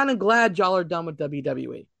 but I'm kind of glad y'all are done with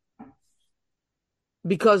WWE.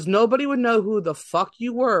 Because nobody would know who the fuck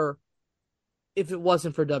you were if it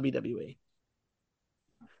wasn't for WWE.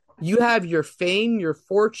 You have your fame, your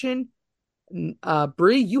fortune.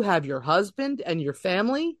 Brie, you have your husband and your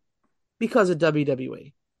family because of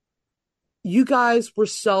WWE. You guys were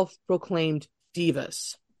self-proclaimed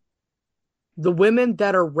divas. The women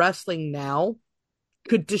that are wrestling now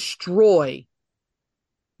could destroy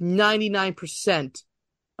 99%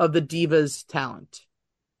 of the divas' talent.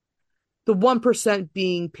 The 1%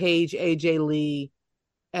 being Paige, AJ Lee,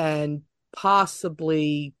 and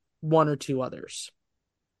possibly one or two others.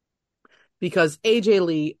 Because AJ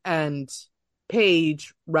Lee and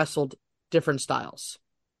Paige wrestled different styles.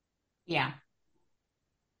 Yeah.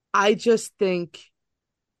 I just think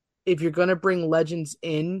if you're going to bring legends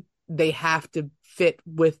in, they have to fit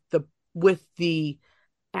with the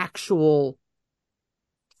actual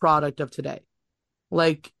product of today.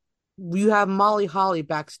 Like, you have Molly Holly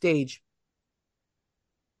backstage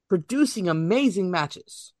producing amazing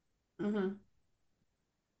matches. Mm-hmm.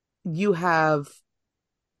 You have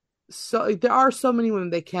there are so many women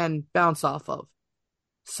they can bounce off of.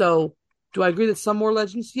 So, do I agree that some more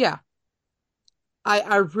legends? Yeah.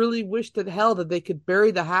 I really wish to hell that they could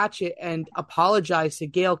bury the hatchet and apologize to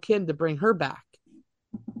Gail Kim to bring her back.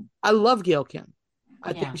 I love Gail Kim.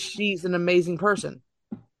 I think she's an amazing person.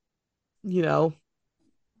 You know.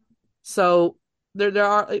 So there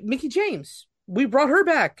are Mickie James. We brought her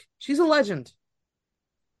back. She's a legend.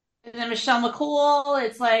 And then Michelle McCool,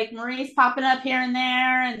 it's like Marie's popping up here and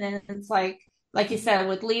there, and then it's like you said,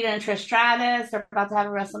 with Lita and Trish Stratus, they're about to have a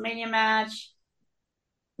WrestleMania match.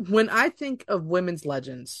 When I think of women's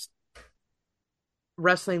legends,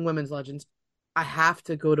 wrestling women's legends, I have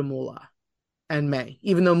to go to Moolah and May,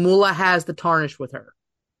 even though Moolah has the tarnish with her.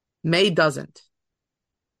 May doesn't.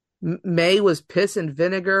 May was piss and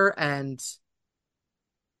vinegar, and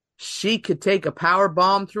she could take a power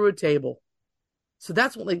bomb through a table. So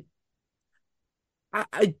that's what, like,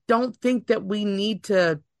 I don't think that we need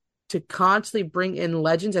to constantly bring in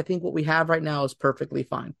legends. I think what we have right now is perfectly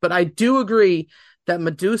fine. But I do agree that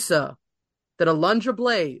Medusa, that Alundra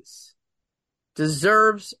Blaze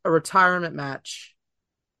deserves a retirement match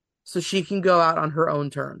so she can go out on her own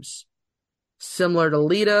terms. Similar to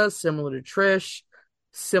Lita, similar to Trish,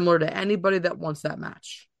 similar to anybody that wants that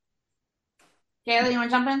match. Kayla, you want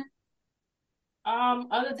to jump in?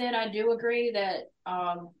 Other than I do agree that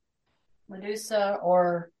Medusa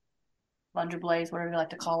or Alundra Blaze, whatever you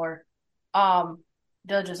like to call her,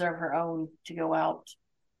 does deserve her own to go out.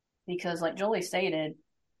 Because like Jolie stated,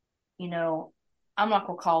 you know, I'm not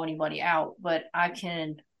going to call anybody out, but I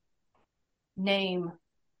can name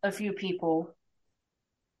a few people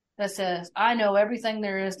that says, I know everything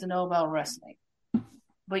there is to know about wrestling.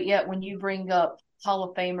 But yet when you bring up Hall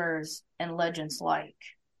of Famers and legends like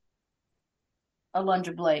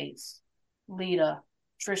Alundra Blaze, Lita,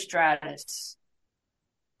 Trish Stratus,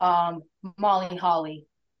 Molly Holly,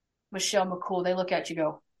 Michelle McCool, they look at you and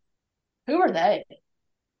go, who are they?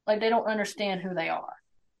 Like, they don't understand who they are.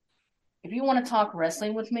 If you want to talk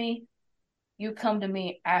wrestling with me, you come to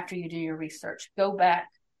me after you do your research. Go back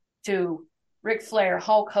to Ric Flair,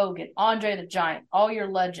 Hulk Hogan, Andre the Giant, all your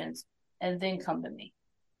legends, and then come to me.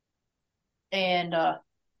 And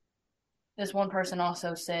this one person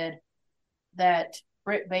also said that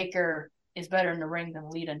Britt Baker is better in the ring than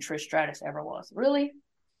Lita and Trish Stratus ever was. Really?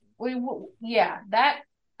 That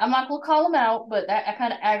I'm not going to call them out, but that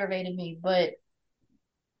kind of aggravated me. But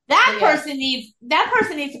that person needs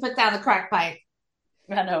to put down the crack pipe.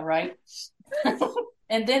 I know, right?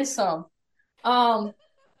 And then some. But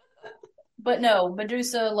no,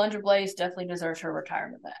 Medusa, Alundra Blaze definitely deserves her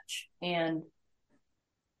retirement match. And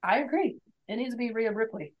I agree. It needs to be Rhea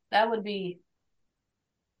Ripley. That'd be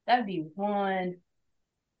one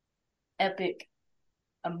epic,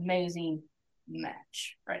 amazing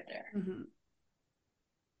match right there. Mm-hmm.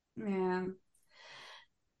 Yeah.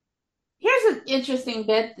 Here's an interesting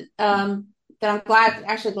bit that I'm glad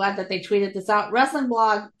that they tweeted this out. Wrestling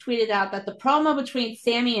Blog tweeted out that the promo between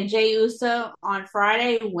Sammy and Jey Uso on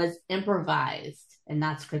Friday was improvised and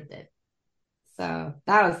not scripted. So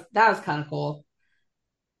that was kind of cool.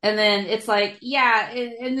 And then it's like,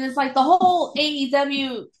 and it's like the whole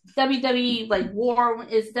AEW WWE like war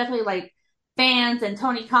is definitely like fans and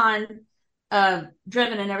Tony Khan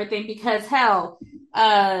driven and everything, because hell,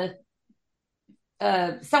 someone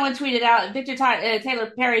tweeted out, Victor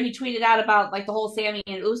Taylor Perry, he tweeted out about like the whole Sammy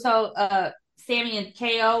and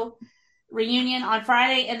KO reunion on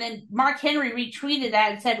Friday, and then Mark Henry retweeted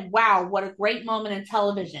that and said, wow, what a great moment in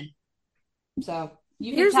television. So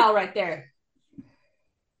you can tell right there.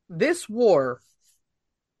 This war,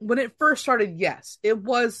 when it first started, yes, it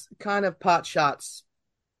was kind of pot shots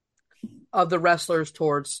of the wrestlers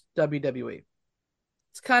towards WWE.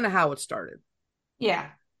 It's kind of how it started. Yeah.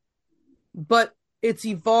 But it's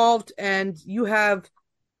evolved, and you have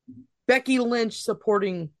Becky Lynch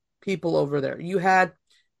supporting people over there. You had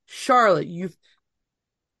Charlotte.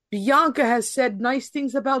 Bianca has said nice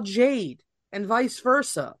things about Jade, and vice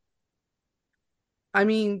versa. I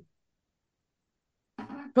mean,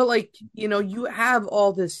 but like, you know, you have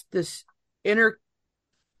all this inner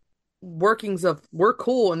workings of we're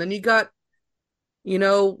cool, and then you got, you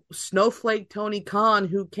know, Snowflake Tony Khan,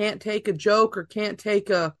 who can't take a joke or can't take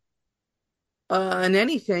an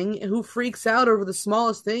anything, who freaks out over the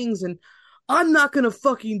smallest things, and I'm not gonna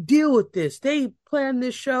fucking deal with this. They planned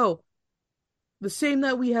this show the same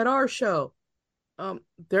night we had our show.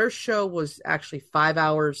 Their show was actually 5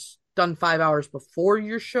 hours before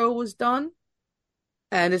your show was done.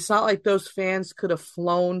 And it's not like those fans could have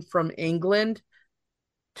flown from England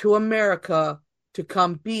to America to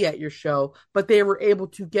come be at your show, but they were able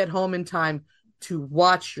to get home in time to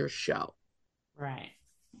watch your show. Right.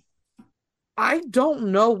 I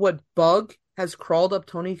don't know what bug has crawled up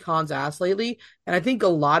Tony Khan's ass lately, and I think a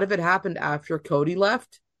lot of it happened after Cody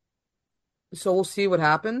left. So we'll see what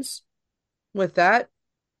happens with that.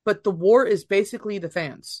 But the war is basically the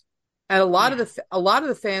fans. And a lot of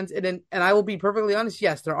the fans, and I will be perfectly honest,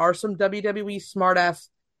 yes, there are some WWE smartass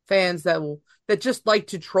fans that just like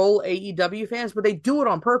to troll AEW fans, but they do it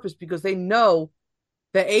on purpose because they know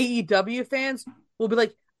that AEW fans will be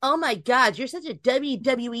like, "Oh my God, you're such a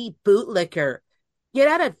WWE bootlicker!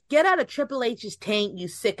 Get out of Triple H's tank, you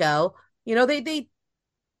sicko!" You know they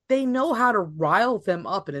know how to rile them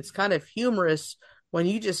up, and it's kind of humorous when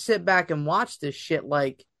you just sit back and watch this shit.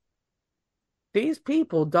 Like, these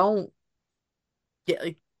people don't get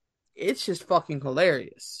like, it's just fucking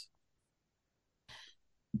hilarious.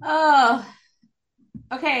 Oh,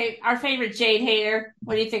 okay. Our favorite Jade hater.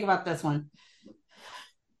 What do you think about this one?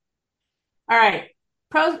 All right.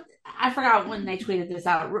 I forgot when they tweeted this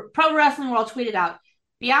out. Pro Wrestling World tweeted out,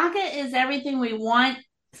 Bianca is everything we want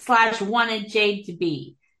 / wanted Jade to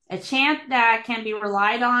be. A champ that can be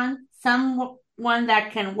relied on, someone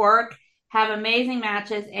that can work, have amazing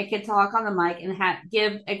matches, and can talk on the mic and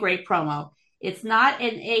give a great promo. It's not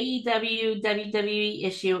an AEW WWE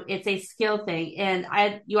issue. It's a skill thing, and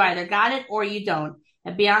you either got it or you don't.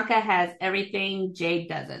 And Bianca has everything Jade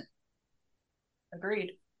doesn't.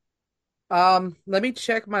 Agreed. Let me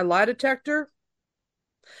check my lie detector.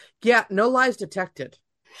 Yeah, no lies detected.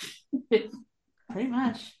 Pretty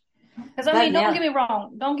much. Because I mean, don't get me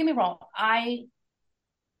wrong. Don't get me wrong. I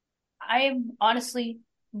am honestly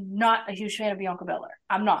not a huge fan of Bianca Belair.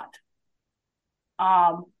 I'm not.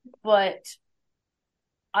 But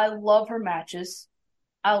I love her matches.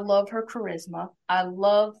 I love her charisma. I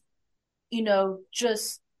love,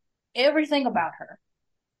 just everything about her.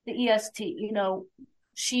 The EST,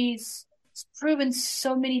 she's proven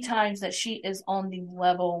so many times that she is on the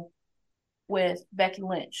level with Becky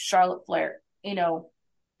Lynch, Charlotte Flair,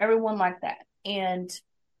 everyone like that. And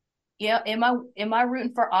yeah, am I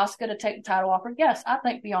rooting for Asuka to take the title off her? Yes, I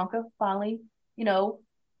think Bianca finally,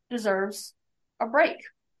 deserves a break.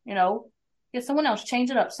 Get someone else,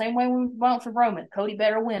 change it up. Same way we went for Roman. Cody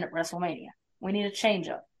better win at WrestleMania. We need a change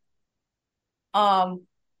up.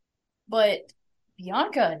 But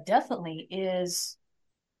Bianca definitely is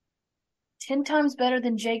 10 times better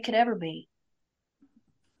than Jade could ever be.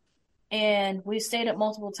 And we've stated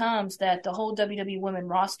multiple times that the whole WWE women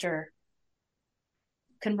roster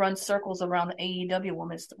can run circles around the AEW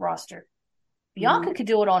women's roster. Bianca could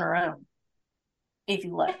do it on her own if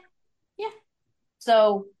you let her. Yeah.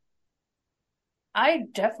 So I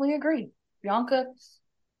definitely agree. Bianca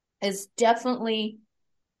is definitely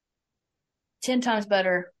 10 times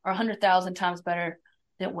better or 100,000 times better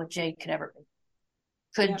than what Jade could ever be.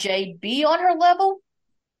 Could Jade be on her level?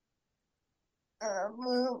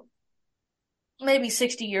 Maybe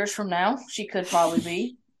 60 years from now, she could probably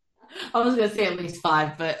be. I was going to say at least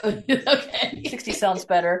 5, but okay. 60 sounds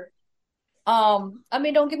better. I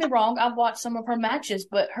mean, don't get me wrong. I've watched some of her matches,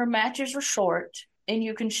 but her matches are short, and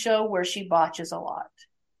you can show where she botches a lot.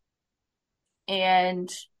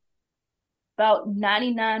 And about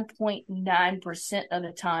 99.9% of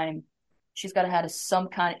the time, she's got to have some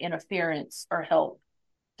kind of interference or help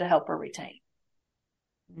to help her retain.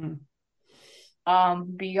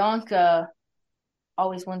 Bianca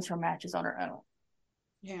always wins her matches on her own.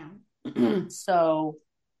 Yeah. So,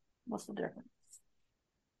 what's the difference?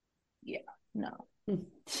 Yeah, no. No.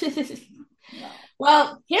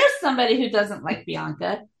 Well, here's somebody who doesn't like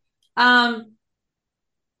Bianca.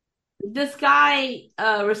 This guy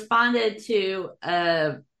responded to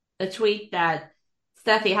a tweet that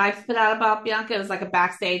Steffi Hikes put out about Bianca. It was like a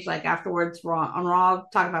backstage, like afterwards on Raw,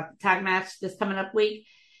 talking about the tag match this coming up week.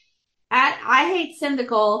 At I Hate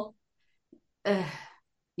Syndical,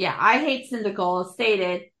 I Hate Syndical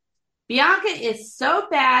stated, Bianca is so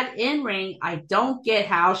bad in ring, I don't get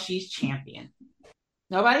how she's champion.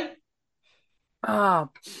 Nobody?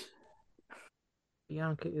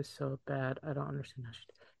 Bianca is so bad. I don't understand how she.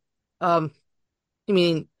 I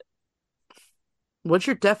mean, what's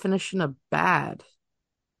your definition of bad?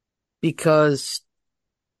 Because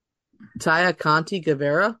Taya Conti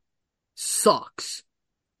Guevara sucks.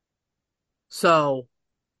 So,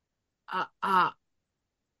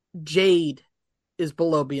 Jade is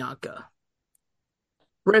below Bianca.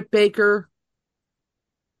 Britt Baker,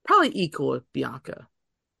 probably equal with Bianca.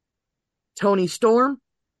 Toni Storm,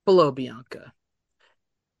 below Bianca.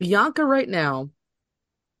 Bianca right now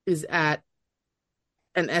is at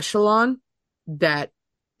an echelon that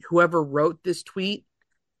whoever wrote this tweet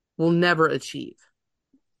will never achieve.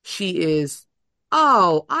 She is,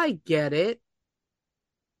 oh, I get it.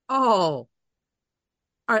 Oh,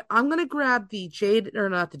 all right, I'm going to grab the Jade, or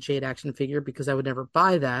not the Jade action figure because I would never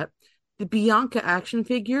buy that, the Bianca action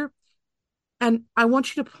figure, and I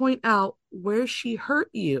want you to point out where she hurt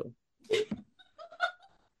you.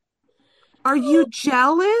 Are you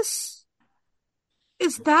jealous?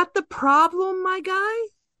 Is that the problem, my guy?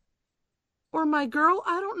 Or my girl?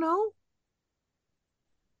 I don't know.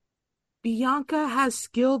 Bianca has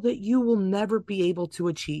skill that you will never be able to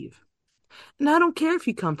achieve. And I don't care if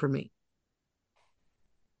you come for me.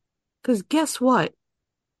 Because guess what?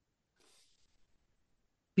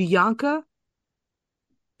 Bianca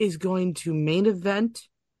is going to main event,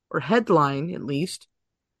 or headline at least,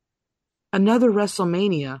 another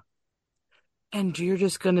WrestleMania. And you're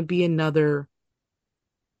just going to be another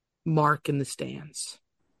mark in the stands.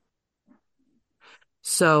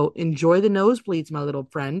 So enjoy the nosebleeds, my little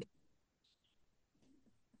friend.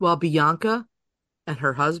 While Bianca and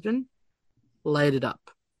her husband light it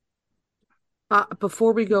up.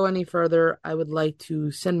 Before we go any further, I would like to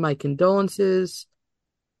send my condolences,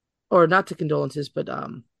 or not to condolences, but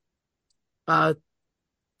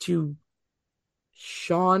to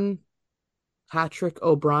Sean Patrick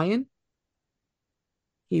O'Brien.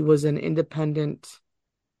 He was an independent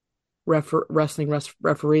wrestling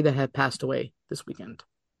referee that had passed away this weekend.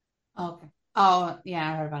 Okay. Oh, yeah,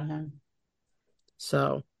 I heard about him.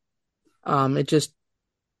 So, it just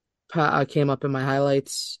came up in my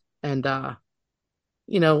highlights, and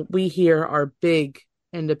we here are big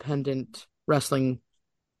independent wrestling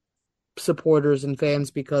supporters and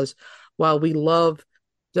fans because while we love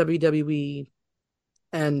WWE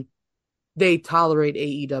and they tolerate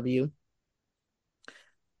AEW,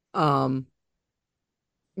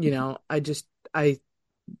 I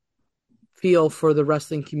feel for the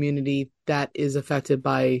wrestling community that is affected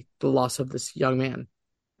by the loss of this young man.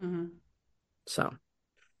 Mm-hmm. So,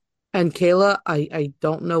 and Kayla, I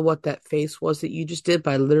don't know what that face was that you just did,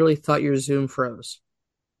 but I literally thought your Zoom froze.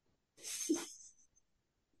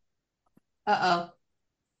 Uh-oh.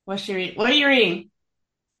 What are you reading?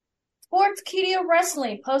 Sportskeeda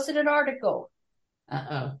Wrestling posted an article.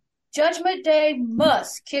 Uh-oh. Judgment Day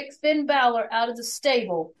must kick Finn Balor out of the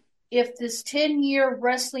stable if this 10-year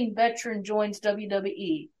wrestling veteran joins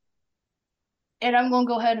WWE. And I'm going to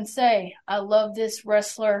go ahead and say, I love this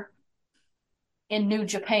wrestler in New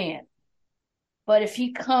Japan. But if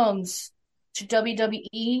he comes to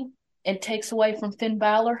WWE and takes away from Finn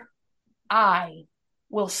Balor, I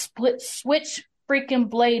will switch freaking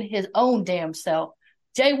blade his own damn self.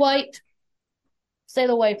 Jay White, stay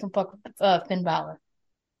away from Finn Balor.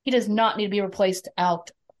 He does not need to be replaced out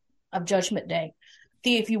of Judgment Day.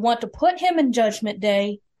 If you want to put him in Judgment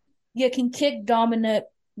Day, you can kick Dominic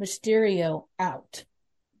Mysterio out.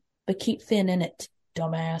 But keep Finn in it,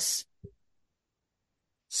 dumbass.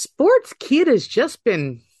 Sportskeeda's just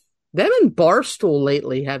been... Them and Barstool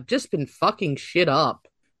lately have just been fucking shit up.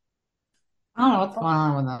 I don't know what's going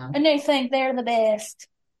on with them. And they think they're the best.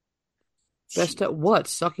 Best at what?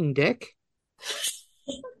 Sucking dick?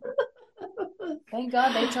 Thank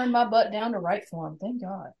God they turned my butt down to write for them. Thank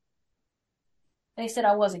God. They said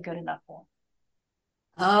I wasn't good enough for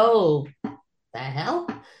them. Oh, the hell?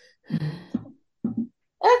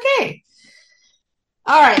 Okay.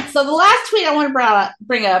 All right. So the last tweet I want to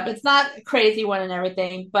bring up, it's not a crazy one and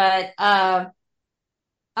everything, but I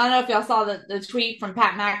don't know if y'all saw the tweet from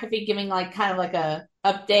Pat McAfee giving like kind of like a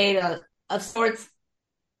update of sorts.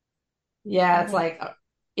 Yeah, it's like,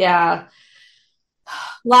 yeah.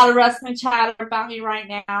 A lot of wrestling chatter about me right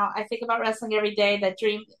now. I think about wrestling every day. That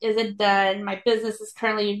dream isn't done. My business is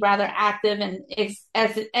currently rather active and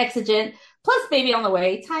exigent. Plus, baby on the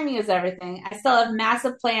way. Timing is everything. I still have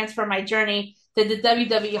massive plans for my journey to the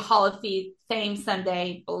WWE Hall of Fame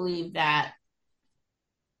someday. Believe that.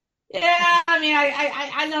 Yeah, I mean,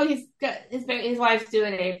 I know his wife's due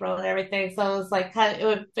in April and everything, so it's like it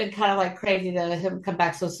would have been kind of like crazy to him come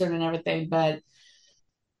back so soon and everything, but.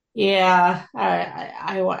 Yeah,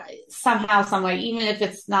 I somehow, some way, even if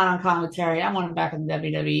it's not on commentary, I want him back in the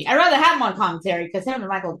WWE. I'd rather have him on commentary because him and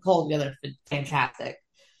Michael Cole together is fantastic.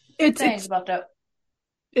 It's about that.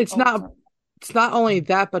 It's not only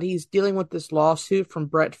that, but he's dealing with this lawsuit from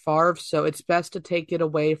Brett Favre, so it's best to take it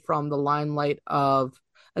away from the limelight of,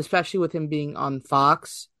 especially with him being on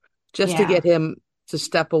Fox, just to get him to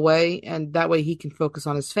step away, and that way he can focus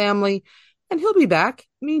on his family. And he'll be back.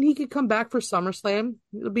 I mean, he could come back for SummerSlam.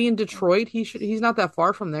 It'll be in Detroit. He's not that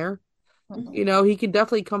far from there. Mm-hmm. You know, he can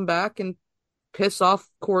definitely come back and piss off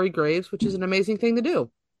Corey Graves, which is an amazing thing to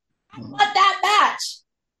do. I want that match.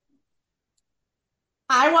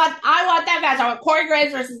 I want that match. I want Corey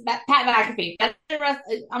Graves versus Pat McAfee.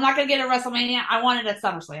 I'm not going to get it at WrestleMania. I want it at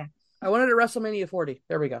SummerSlam. I wanted at WrestleMania 40.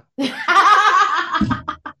 There we go.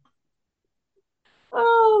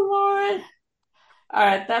 Oh, Lord. All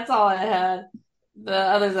right, that's all I had. The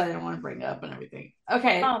others I didn't want to bring up and everything.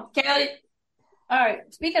 Okay, Kayla. All right,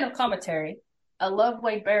 speaking of commentary, I love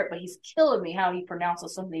Wade Barrett, but he's killing me how he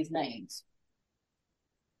pronounces some of these names.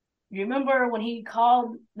 You remember when he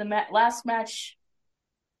called the last match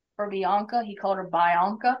for Bianca? He called her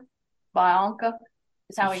Bianca. Bianca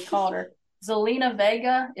is how he called her. Zelina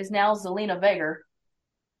Vega is now Zelina Vega.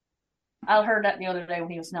 I heard that the other day when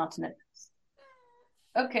he was announcing it.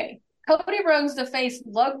 Okay. Cody Rhodes to face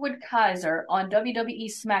Ludwig Kaiser on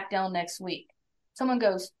WWE SmackDown next week. Someone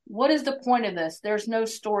goes, what is the point of this? There's no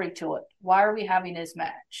story to it. Why are we having this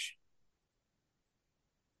match?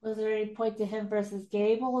 Was there any point to him versus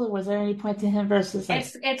Gable? Or was there any point to him versus...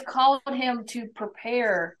 It's called him to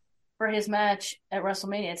prepare for his match at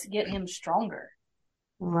WrestleMania. It's to get him stronger.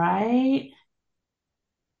 Right?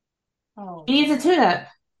 Oh, he needs a tune-up.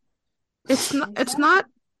 It's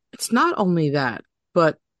not only that,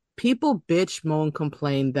 but people bitch, moan,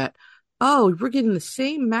 complain that, oh, we're getting the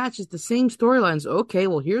same matches, the same storylines. Okay,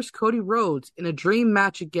 well, here's Cody Rhodes in a dream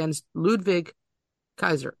match against Ludwig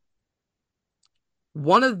Kaiser.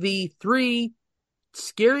 One of the 3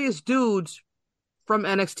 scariest dudes from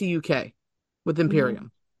NXT UK with Imperium. Mm-hmm.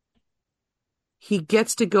 He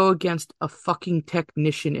gets to go against a fucking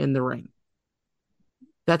technician in the ring.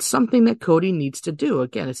 That's something that Cody needs to do.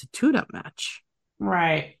 Again, it's a tune-up match.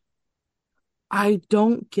 Right. I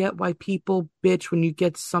don't get why people bitch when you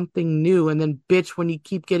get something new and then bitch when you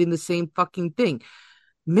keep getting the same fucking thing.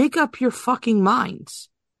 Make up your fucking minds.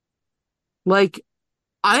 Like,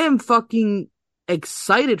 I am fucking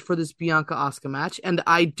excited for this Bianca Asuka match, and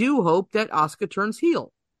I do hope that Asuka turns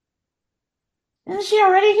heel. Isn't she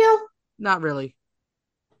already heel? Not really.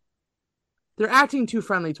 They're acting too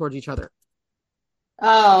friendly towards each other.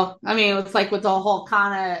 Oh, I mean, it's like with the whole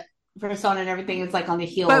Kana persona and everything, it's like on the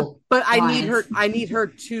heel. But I need her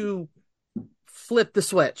to flip the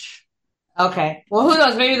switch. Okay. Well, who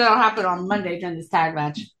knows? Maybe that'll happen on Monday during this tag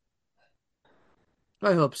match.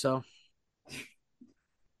 I hope so.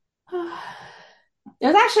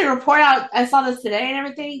 There's actually a report out. I saw this today and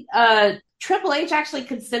everything. Triple H actually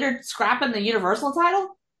considered scrapping the Universal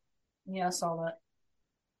title. Yeah, I saw that.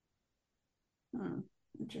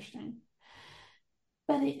 Interesting.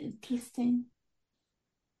 Very interesting.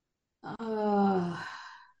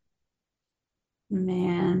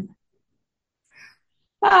 Man.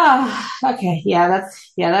 Okay. Yeah,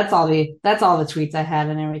 that's all the tweets I had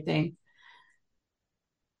and everything.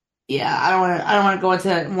 Yeah, I don't want to go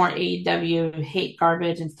into more AEW hate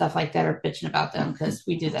garbage and stuff like that or bitching about them because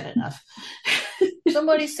we do that enough.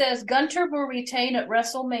 Somebody says Gunter will retain at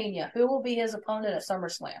WrestleMania. Who will be his opponent at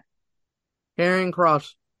SummerSlam? Karrion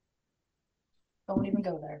Kross. Don't even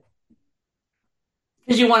go there.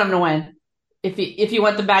 Because you want him to win. If you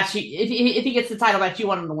want the match, if he gets the title match, you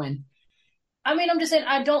want him to win. I mean, I'm just saying,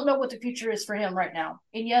 I don't know what the future is for him right now.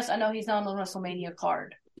 And yes, I know he's not on the WrestleMania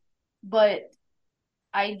card. But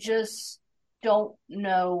I just don't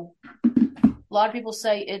know. A lot of people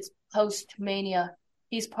say it's post-Mania.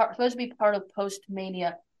 He's supposed to be part of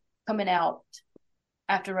post-Mania coming out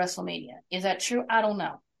after WrestleMania. Is that true? I don't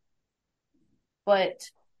know. But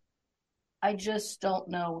I just don't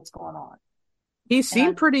know what's going on. He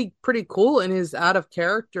seemed pretty cool in his out of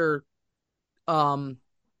character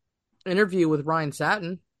interview with Ryan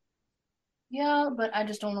Satin. Yeah, but I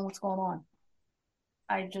just don't know what's going on.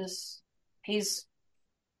 He's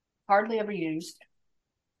hardly ever used.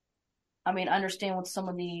 I mean, I understand what some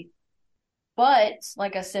of the, but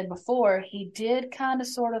like I said before, he did kind of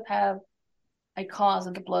sort of have a cause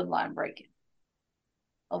of the bloodline breaking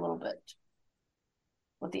a little bit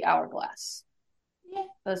with the hourglass. Yeah.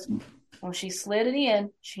 Because when she slid it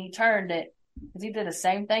in, she turned it. Because he did the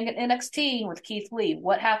same thing at NXT with Keith Lee.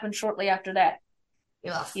 What happened shortly after that?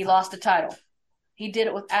 He lost the title. He did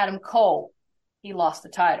it with Adam Cole. He lost the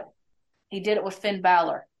title. He did it with Finn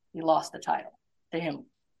Balor. He lost the title to him.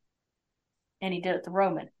 And he did it to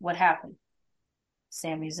Roman. What happened?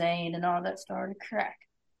 Sami Zayn and all that started crack.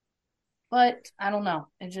 But I don't know.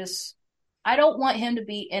 I don't want him to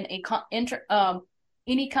be in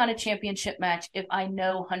any kind of championship match if I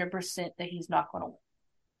know 100% that he's not going to win.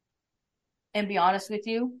 And be honest with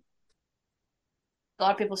you, a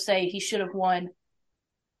lot of people say he should have won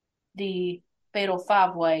the Fatal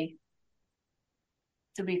 5-Way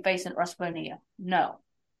to be facing WrestleMania. No.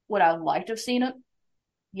 Would I have liked to have seen it?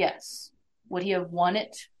 Yes. Would he have won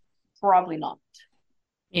it? Probably not.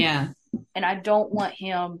 Yeah. And I don't want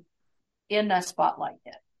him in that spotlight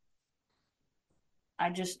yet. I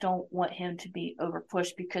just don't want him to be over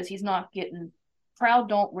pushed because he's not getting, crowd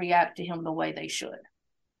don't react to him the way they should.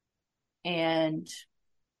 And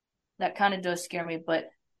that kind of does scare me, but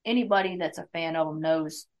anybody that's a fan of them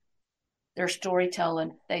knows their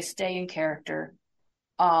storytelling, they stay in character.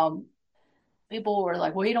 People were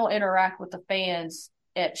like, well, he don't interact with the fans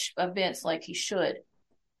at events like he should.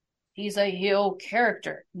 He's a heel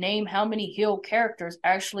character. Name how many heel characters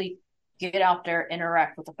actually get out there and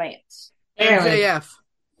interact with the fans. MJF.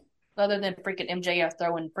 Other than freaking MJF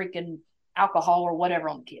throwing freaking alcohol or whatever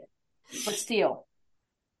on the kid. But still.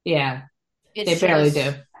 Yeah. They barely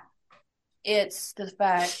do. It's the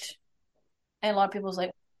fact, and a lot of people's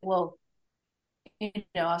like, well, you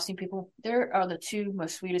know, I've seen people, there are the two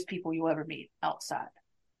most sweetest people you'll ever meet outside.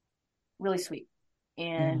 Really sweet.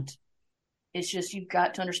 And it's just, you've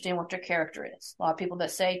got to understand what their character is. A lot of people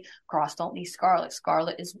that say Cross don't need Scarlett.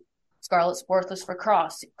 Scarlett's worthless for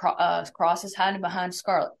Cross. Cross is hiding behind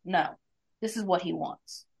Scarlett. No, this is what he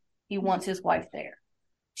wants. He wants his wife there.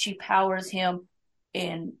 She powers him,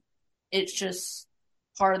 and it's just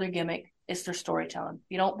part of their gimmick. It's their storytelling. If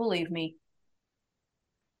you don't believe me,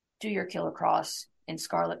 do your Killer Cross and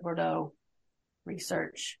Scarlett Bordeaux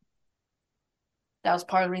research. That was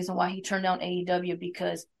part of the reason why he turned down AEW,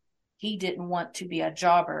 because he didn't want to be a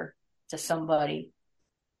jobber to somebody,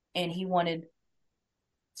 and he wanted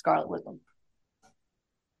Scarlett with him.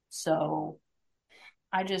 So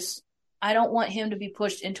I don't want him to be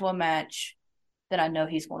pushed into a match that I know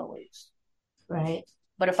he's going to lose. Right.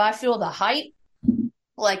 But if I feel the hype,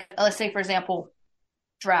 like let's say, for example,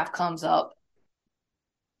 draft comes up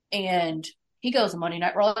and he goes to Monday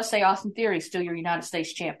Night Raw. Let's say Austin Theory is still your United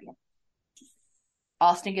States champion.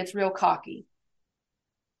 Austin gets real cocky.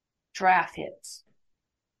 Draft hits.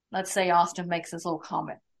 Let's say Austin makes this little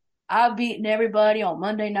comment. I've beaten everybody on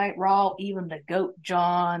Monday Night Raw, even the GOAT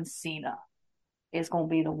John Cena is going to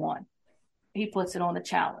be the one. He puts it on the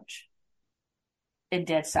challenge. And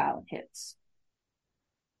dead silent hits.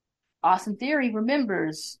 Austin Theory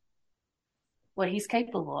remembers what he's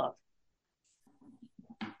capable of.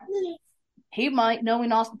 He might,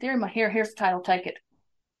 knowing Austin Theory, might here's the title, take it.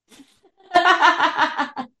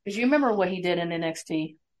 Because you remember what he did in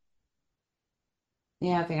NXT.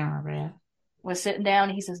 Yeah, I think I remember that. Was sitting down,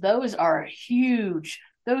 and he says, those are huge.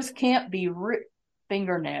 Those can't be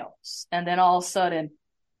fingernails. And then all of a sudden,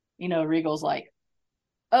 you know, Regal's like,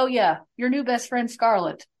 oh yeah, your new best friend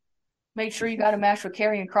Scarlett. Make sure you got a match with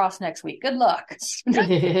Karrion Kross next week. Good luck.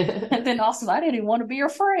 And then Austin's, I didn't even want to be your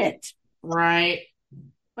friend. Right.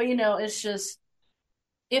 But, you know, it's just,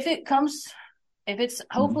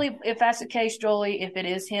 hopefully, if that's the case, Jolie, if it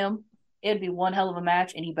is him, it'd be one hell of a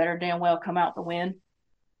match, and he better damn well come out the win.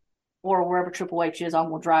 Or wherever Triple H is, I'm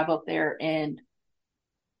going to drive up there and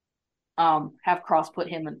have Cross put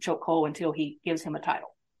him in a chokehold until he gives him a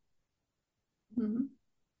title. Mm-hmm.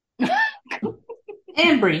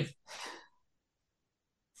 And breathe.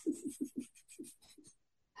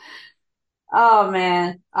 Oh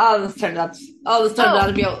man! This turned out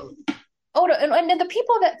to be. And then the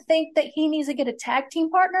people that think that he needs to get a tag team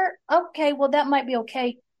partner, okay, well that might be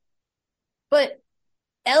okay, but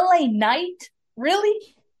LA Knight,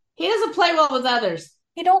 really? He doesn't play well with others.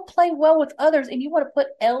 He don't play well with others, and you want to put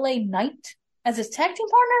LA Knight as his tag team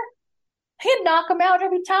partner? He'd knock him out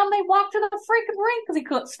every time they walked to the freaking ring because he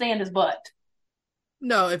couldn't stand his butt.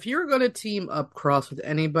 No, if you're going to team up Cross with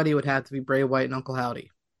anybody, it would have to be Bray Wyatt and Uncle Howdy.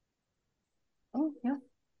 Oh, yeah.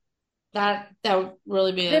 That would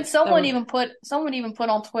really be. Then someone even put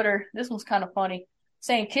on Twitter, this one's kind of funny,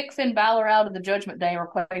 saying kick Finn Balor out of the Judgment Day and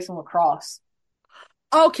replace him with Cross.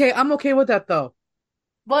 Okay, I'm okay with that though.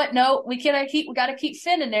 But no, we got to keep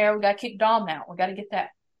Finn in there. We got to kick Dom out. We got to get that.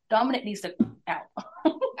 Dominic needs to out.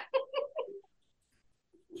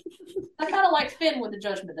 I kind of like Finn with the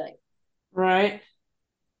Judgment Day. Right.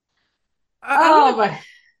 My.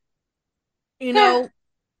 You know,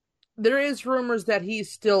 there is rumors that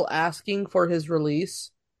he's still asking for his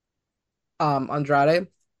release. Andrade.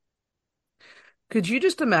 Could you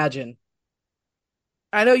just imagine?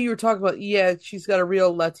 I know you were talking about, yeah, she's got a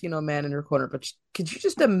real Latino man in her corner, but could you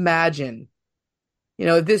just imagine, you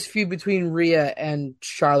know, this feud between Rhea and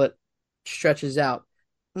Charlotte stretches out?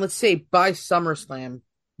 Let's say by SummerSlam,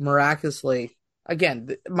 miraculously, again,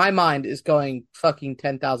 my mind is going fucking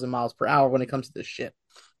 10,000 miles per hour when it comes to this shit.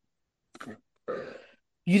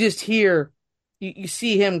 You just hear, you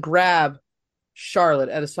see him grab Charlotte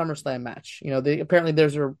at a SummerSlam match. You know, they'll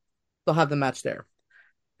have the match there.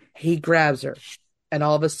 He grabs her. And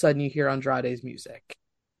all of a sudden, you hear Andrade's music.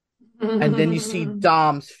 And then you see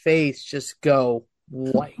Dom's face just go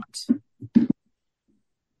White. Save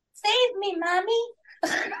me, mommy.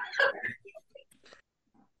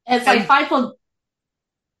 It's like Fightful.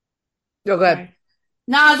 Go ahead.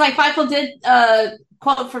 No, it's like Fightful did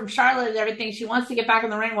quote from Charlotte and everything. She wants to get back in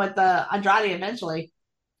the ring with Andrade eventually.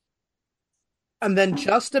 And then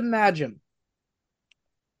just imagine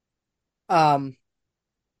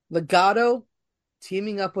Legado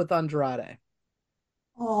teaming up with Andrade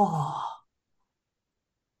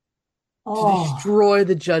to destroy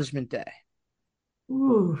the Judgment Day.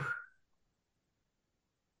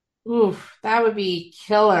 Oof, that would be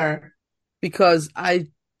killer. Because I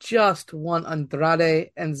just want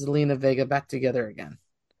Andrade and Zelina Vega back together again.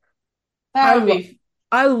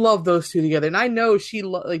 I love those two together, and I know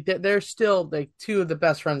they're still like two of the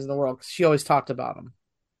best friends in the world because she always talked about them.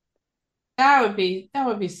 That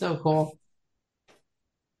would be so cool.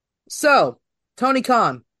 So, Tony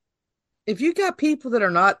Khan, if you got people that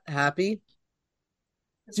are not happy,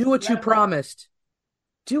 do what you promised.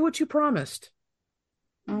 Do what you promised.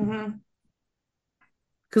 Mm-hmm.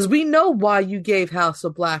 Because we know why you gave House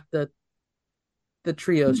of Black the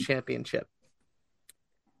Trios Championship.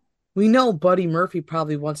 We know Buddy Murphy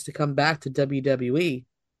probably wants to come back to WWE.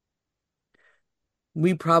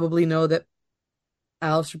 We probably know that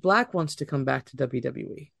Aleister Black wants to come back to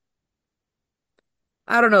WWE.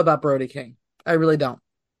 I don't know about Brody King. I really don't.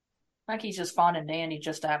 I think he's just fond and dandy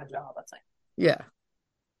just to have a job, I think. Yeah.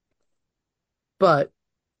 But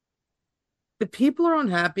if people are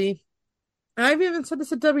unhappy, and I've even said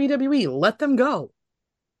this at WWE, let them go.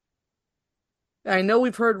 I know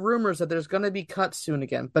we've heard rumors that there's going to be cuts soon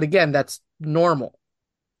again, but again, that's normal.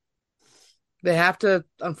 They have to,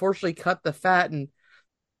 unfortunately, cut the fat, and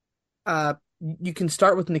you can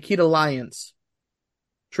start with Nikita Lyons,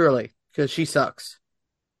 truly, because she sucks.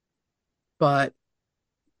 But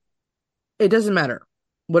it doesn't matter.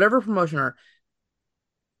 Whatever promotion are,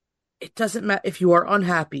 it doesn't matter if you are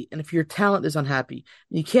unhappy and if your talent is unhappy.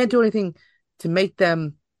 And you can't do anything to make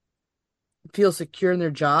them feel secure in their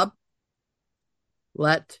job.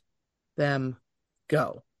 Let them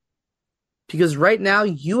go. Because right now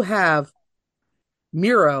you have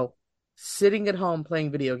Miro sitting at home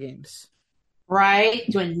playing video games. Right?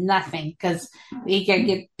 Doing nothing because they can't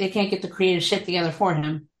get the creative shit together for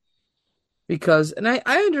him. Because, and I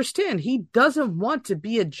understand, he doesn't want to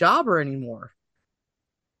be a jobber anymore.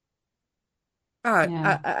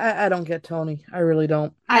 I don't get Tony. I really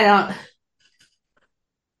don't. I don't.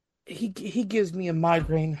 He gives me a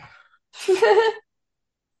migraine.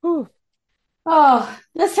 Oh,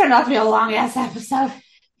 this turned out to be a long ass episode.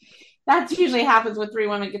 That usually happens when three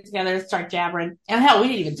women get together and start jabbering. And hell, we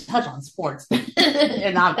didn't even touch on sports.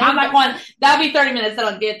 And I'm not going. That'll be 30 minutes.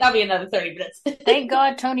 That'll be another 30 minutes. Thank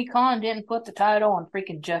God Tony Khan didn't put the title on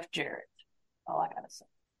freaking Jeff Jarrett. All I gotta say.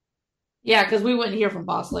 Yeah, because we wouldn't hear from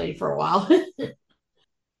Boss Lady for a while.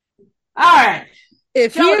 All right.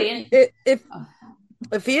 If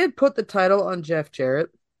he had put the title on Jeff Jarrett,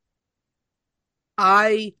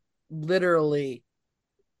 I literally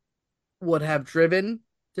would have driven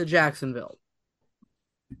to Jacksonville,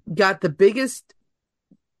 got the biggest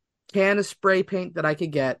can of spray paint that I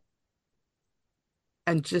could get,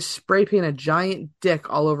 and just spray paint a giant dick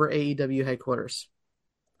all over AEW headquarters.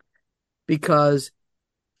 Because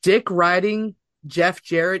dick riding Jeff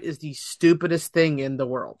Jarrett is the stupidest thing in the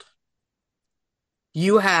world.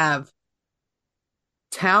 You have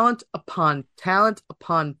talent upon talent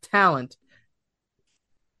upon talent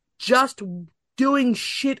just doing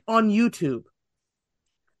shit on YouTube.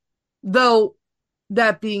 Though,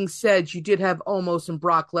 that being said, you did have Omos and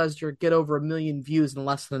Brock Lesnar get over 1 million views in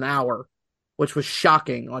less than an hour, which was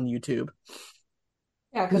shocking on YouTube.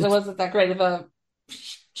 Yeah, because it wasn't that great of a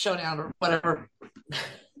showdown or whatever.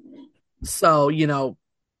 So, give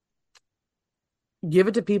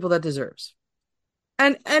it to people that deserves.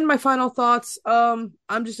 And my final thoughts, I'm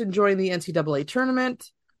just enjoying the NCAA tournament.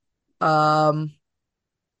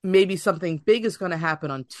 Maybe something big is going to happen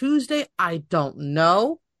on Tuesday. I don't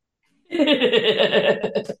know.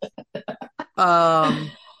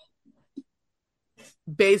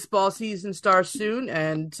 Baseball season starts soon,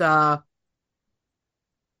 and I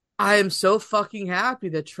am so fucking happy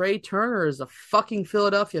that Trey Turner is a fucking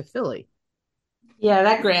Philadelphia Philly. Yeah,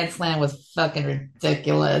 that Grand Slam was fucking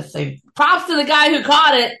ridiculous. And props to the guy who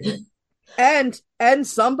caught it. And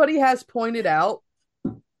somebody has pointed out,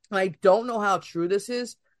 I don't know how true this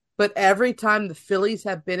is, but every time the Phillies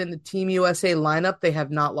have been in the Team USA lineup, they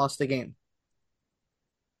have not lost a game.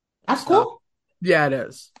 That's cool. Yeah, it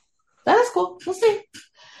is. That is cool. We'll see.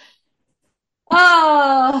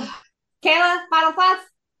 Oh, Kayla, final thoughts?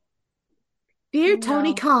 Dear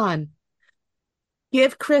Tony Khan,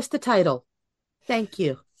 give Chris the title. Thank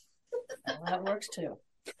you. Well, that works too.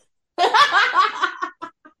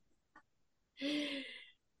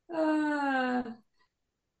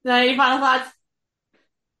 Now, any final thoughts?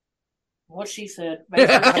 What she said.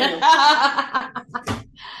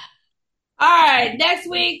 All right, next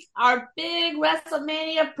week, our big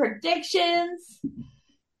WrestleMania predictions.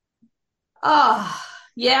 Oh,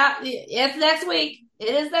 yeah, it's next week.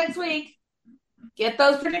 It is next week. Get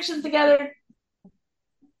those predictions together.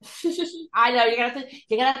 I know you're gonna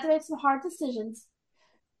have to make some hard decisions.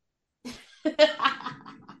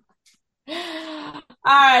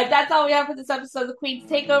 All right, that's all we have for this episode of the Queen's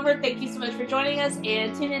Takeover. Thank you so much for joining us,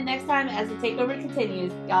 and tune in next time as the takeover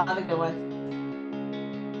continues. Y'all have a good one.